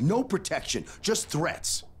 There's no protection, just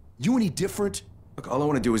threats. You any different? Look, all I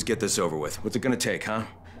want to do is get this over with. What's it gonna take, huh?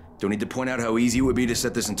 Don't need to point out how easy it would be to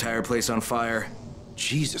set this entire place on fire.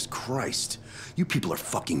 Jesus Christ. You people are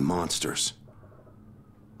fucking monsters.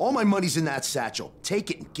 All my money's in that satchel. Take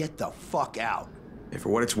it and get the fuck out. Hey, for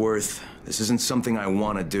what it's worth, this isn't something I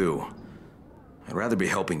want to do. I'd rather be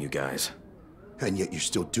helping you guys. And yet you're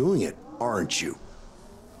still doing it, aren't you?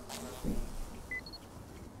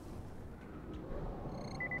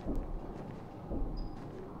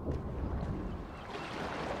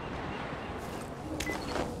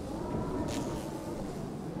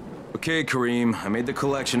 Okay, Kareem, I made the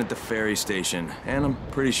collection at the ferry station, and I'm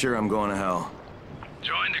pretty sure I'm going to hell.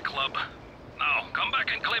 Join the club. Now, come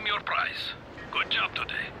back and claim your prize. Good job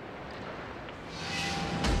today.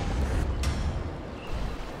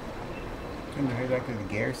 I'm gonna head back to the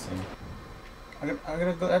garrison. I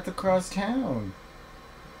gotta go. I have to cross town.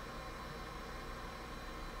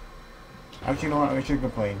 Actually, you know what? I shouldn't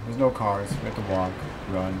complain. There's no cars. We have to walk,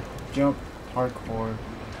 run, jump, hardcore.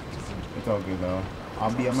 It's all good though.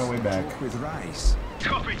 I'll be on my way back. With Rais.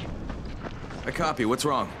 Copy. I copy. What's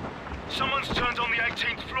wrong? Someone's turned on the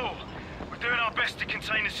 18th floor. We're doing our best to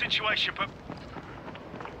contain the situation, but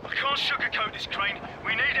I can't sugarcoat this, Crane.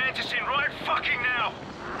 We need antizin right fucking now.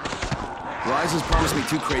 Rise has promised me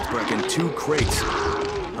 2 crates, Brecken. 2 crates.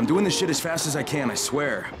 I'm doing this shit as fast as I can, I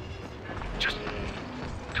swear. Just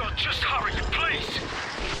hurry, please.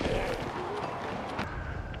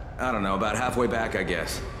 I don't know, about halfway back, I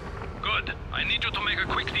guess. Good. I need you to make a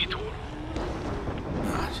quick detour.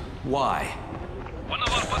 Why? One of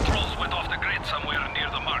our patrols went off the grid somewhere near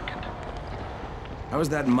the market. How is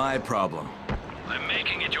that my problem? I'm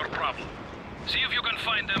making it your problem. See if you can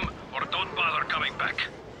find them, or don't bother coming back.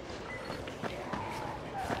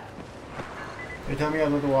 You tell me I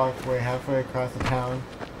have to walk halfway across the town.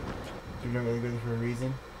 You're not really good for a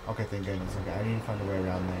reason? Okay, thank goodness. Okay, I need to find a way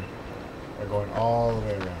around there. We're going all the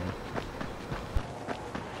way around.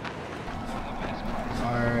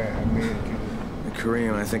 Alright, I made it to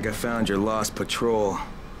Kareem, I think I found your lost patrol.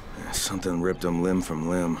 Something ripped them limb from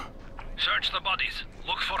limb. Search the bodies.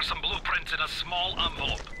 Look for some blueprints in a small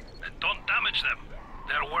envelope. And don't damage them.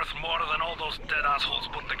 They're worth more than all those dead assholes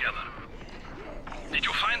put together. Did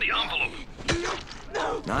you find the envelope?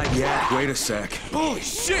 Not yet. Wait a sec. Holy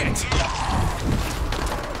shit!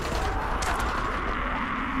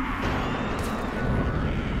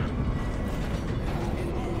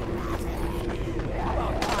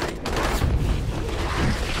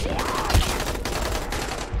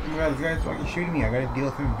 This guy's fucking shooting me. I gotta deal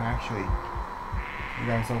with him, actually.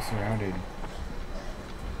 I'm so surrounded.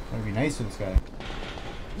 Gotta be nice to this guy.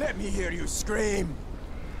 Let me hear you scream!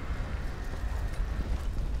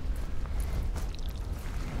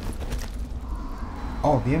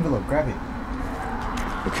 Oh, the envelope. Grab it.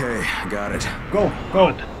 Okay, got it. Go,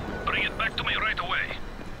 go! Good. Bring it back to me right away.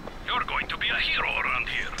 You're going to be a hero around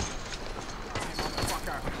here.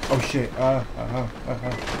 Oh shit.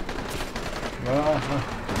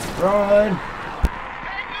 Run!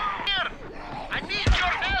 I need your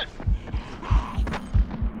help.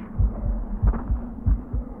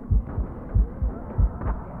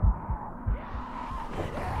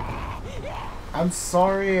 I'm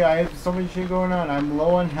sorry, I have so much shit going on. I'm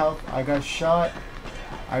low on health. I got shot.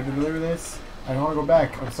 I have to deliver this. I don't want to go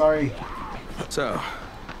back. I'm sorry. So,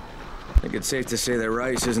 I think it's safe to say that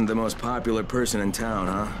Rais isn't the most popular person in town,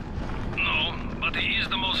 huh? No, but he is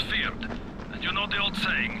the most feared. And you know the old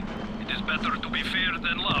saying, it is better to be feared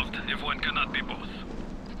than loved if one cannot be both.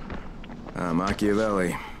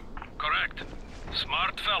 Machiavelli. Correct.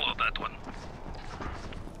 Smart fellow, that one.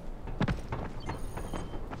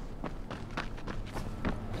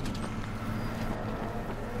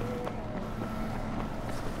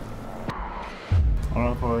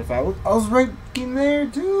 I was right in there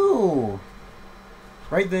too.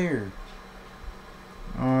 Right there.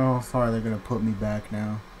 Oh, sorry, they're gonna put me back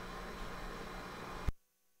now.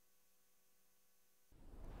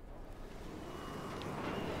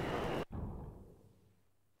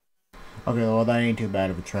 Okay, well that ain't too bad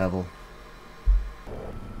of a travel.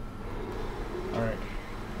 Alright.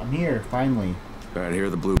 I'm here, finally. Alright, here are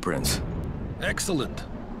the blueprints. Excellent.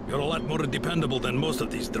 You're a lot more dependable than most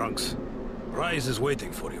of these drunks. Rise is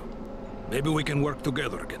waiting for you. Maybe we can work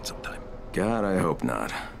together again sometime. God, I hope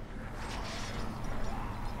not.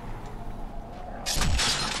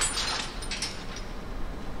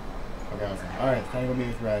 Okay, awesome. Alright, it's time to go meet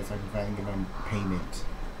with Rise so I can finally give him payment.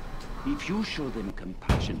 If you show them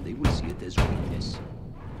compassion, they will see it as weakness.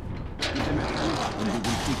 Give them a hand, and they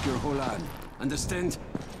will take your whole arm. Understand?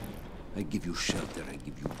 I give you shelter, I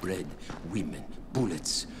give you bread, women,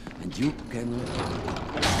 bullets, and you cannot do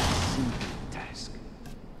a simple task.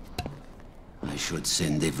 I should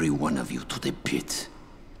send every one of you to the pit.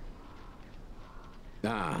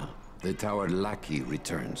 Ah, the tower lackey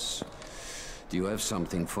returns. Do you have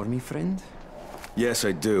something for me, friend? Yes,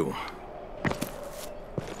 I do.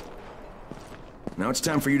 Now it's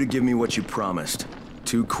time for you to give me what you promised.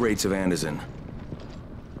 2 crates of antizin.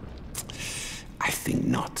 I think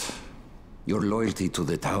not. Your loyalty to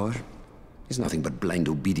the tower is nothing but blind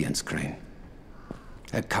obedience, Crane.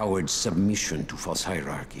 A coward's submission to false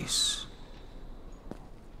hierarchies.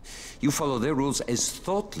 You follow their rules as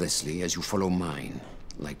thoughtlessly as you follow mine,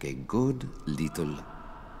 like a good little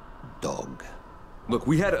dog. Look,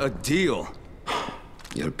 we had a deal.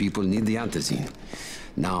 Your people need the antizin.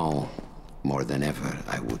 Now, more than ever,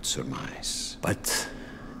 I would surmise. But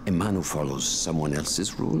a man who follows someone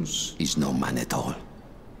else's rules is no man at all.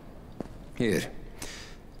 Here,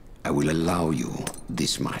 I will allow you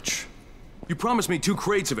this much. You promised me 2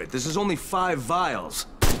 crates of it. This is only 5 vials.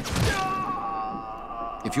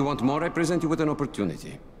 If you want more, I present you with an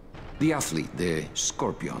opportunity. The athlete, the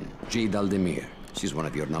Scorpion, Jade. She's one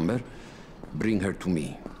of your number. Bring her to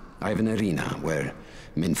me. I have an arena where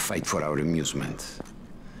men fight for our amusement.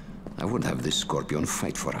 I would have the Scorpion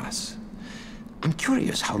fight for us. I'm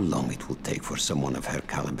curious how long it will take for someone of her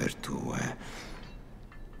caliber to,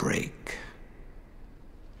 break.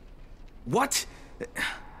 What?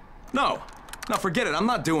 No. No, forget it. I'm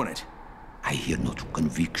not doing it. I hear no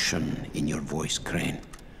conviction in your voice, Crane.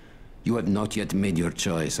 You have not yet made your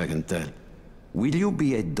choice, I can tell. Will you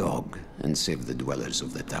be a dog and save the dwellers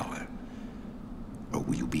of the tower? Or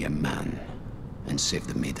will you be a man and save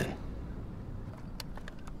the maiden?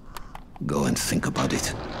 Go and think about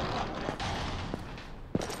it.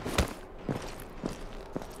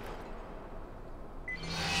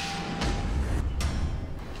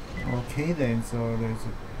 Okay then, so there's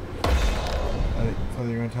so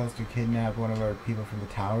they're gonna tell us to kidnap one of our people from the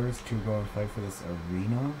towers to go and fight for this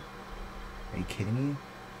arena? Are you kidding me?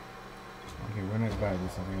 Okay, we're not buy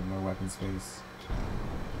this, so we have more weapon space.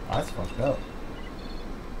 Oh, that's fucked up.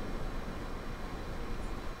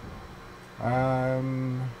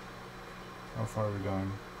 How far are we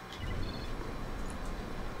going?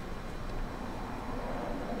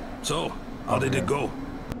 So, how did it go?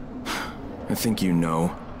 I think you know.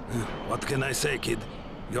 What can I say, kid?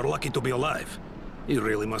 You're lucky to be alive. He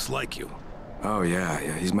really must like you. Oh yeah,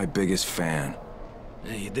 he's my biggest fan.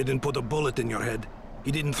 He didn't put a bullet in your head.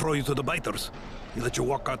 He didn't throw you to the biters. He let you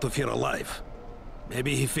walk out of here alive.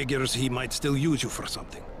 Maybe he figures he might still use you for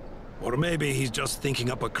something. Or maybe he's just thinking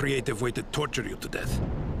up a creative way to torture you to death.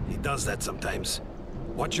 He does that sometimes.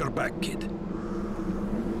 Watch your back, kid.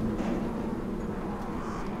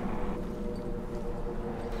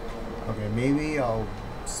 Okay, maybe I'll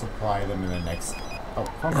supply them in the next... Oh,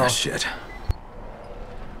 phone call. Oh, shit.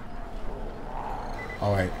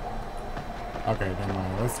 Oh, wait. Okay, never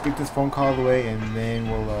mind. Let's speak this phone call away, and then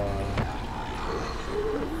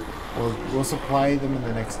we'll supply them in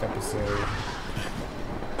the next episode.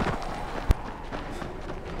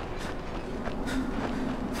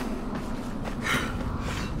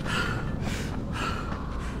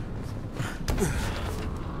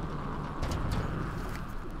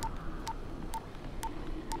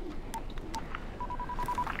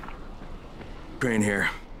 Crane here.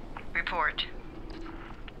 Report.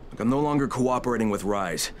 Look, I'm no longer cooperating with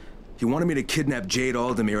Rais. He wanted me to kidnap Jade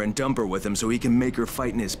and dump her with him so he can make her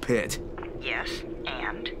fight in his pit. Yes,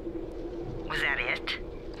 and? Was that it?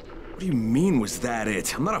 What do you mean, was that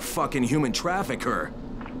it? I'm not a fucking human trafficker.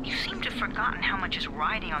 You seem to have forgotten how much is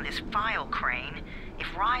riding on this file, Crane. If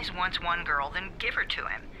Rais wants one girl, then give her to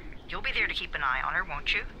him. You'll be there to keep an eye on her,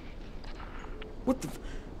 won't you?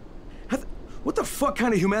 What the fuck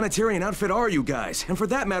kind of humanitarian outfit are you guys? And for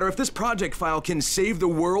that matter, if this project file can save the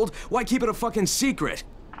world, why keep it a fucking secret?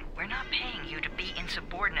 We're not paying you to be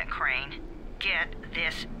insubordinate, Crane. Get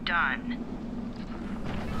this done.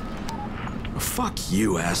 Fuck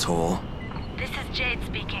you, asshole. This is Jade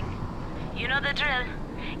speaking. You know the drill.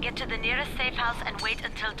 Get to the nearest safe house and wait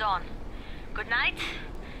until dawn. Good night,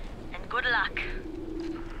 and good luck.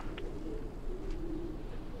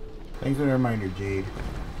 Thanks for the reminder, Jade.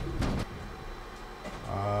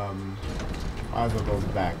 Might as well go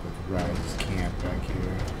back with Rise camp back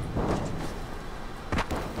here.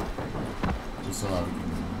 Just so I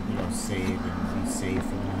can, save and be safe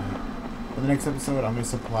for the night. For the next episode, I'm going to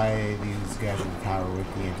supply these guys in the tower with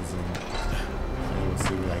the antizin. And we'll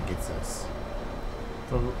see where that gets us.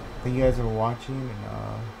 So, thank you guys for watching,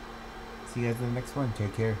 and see you guys in the next one.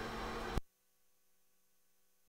 Take care.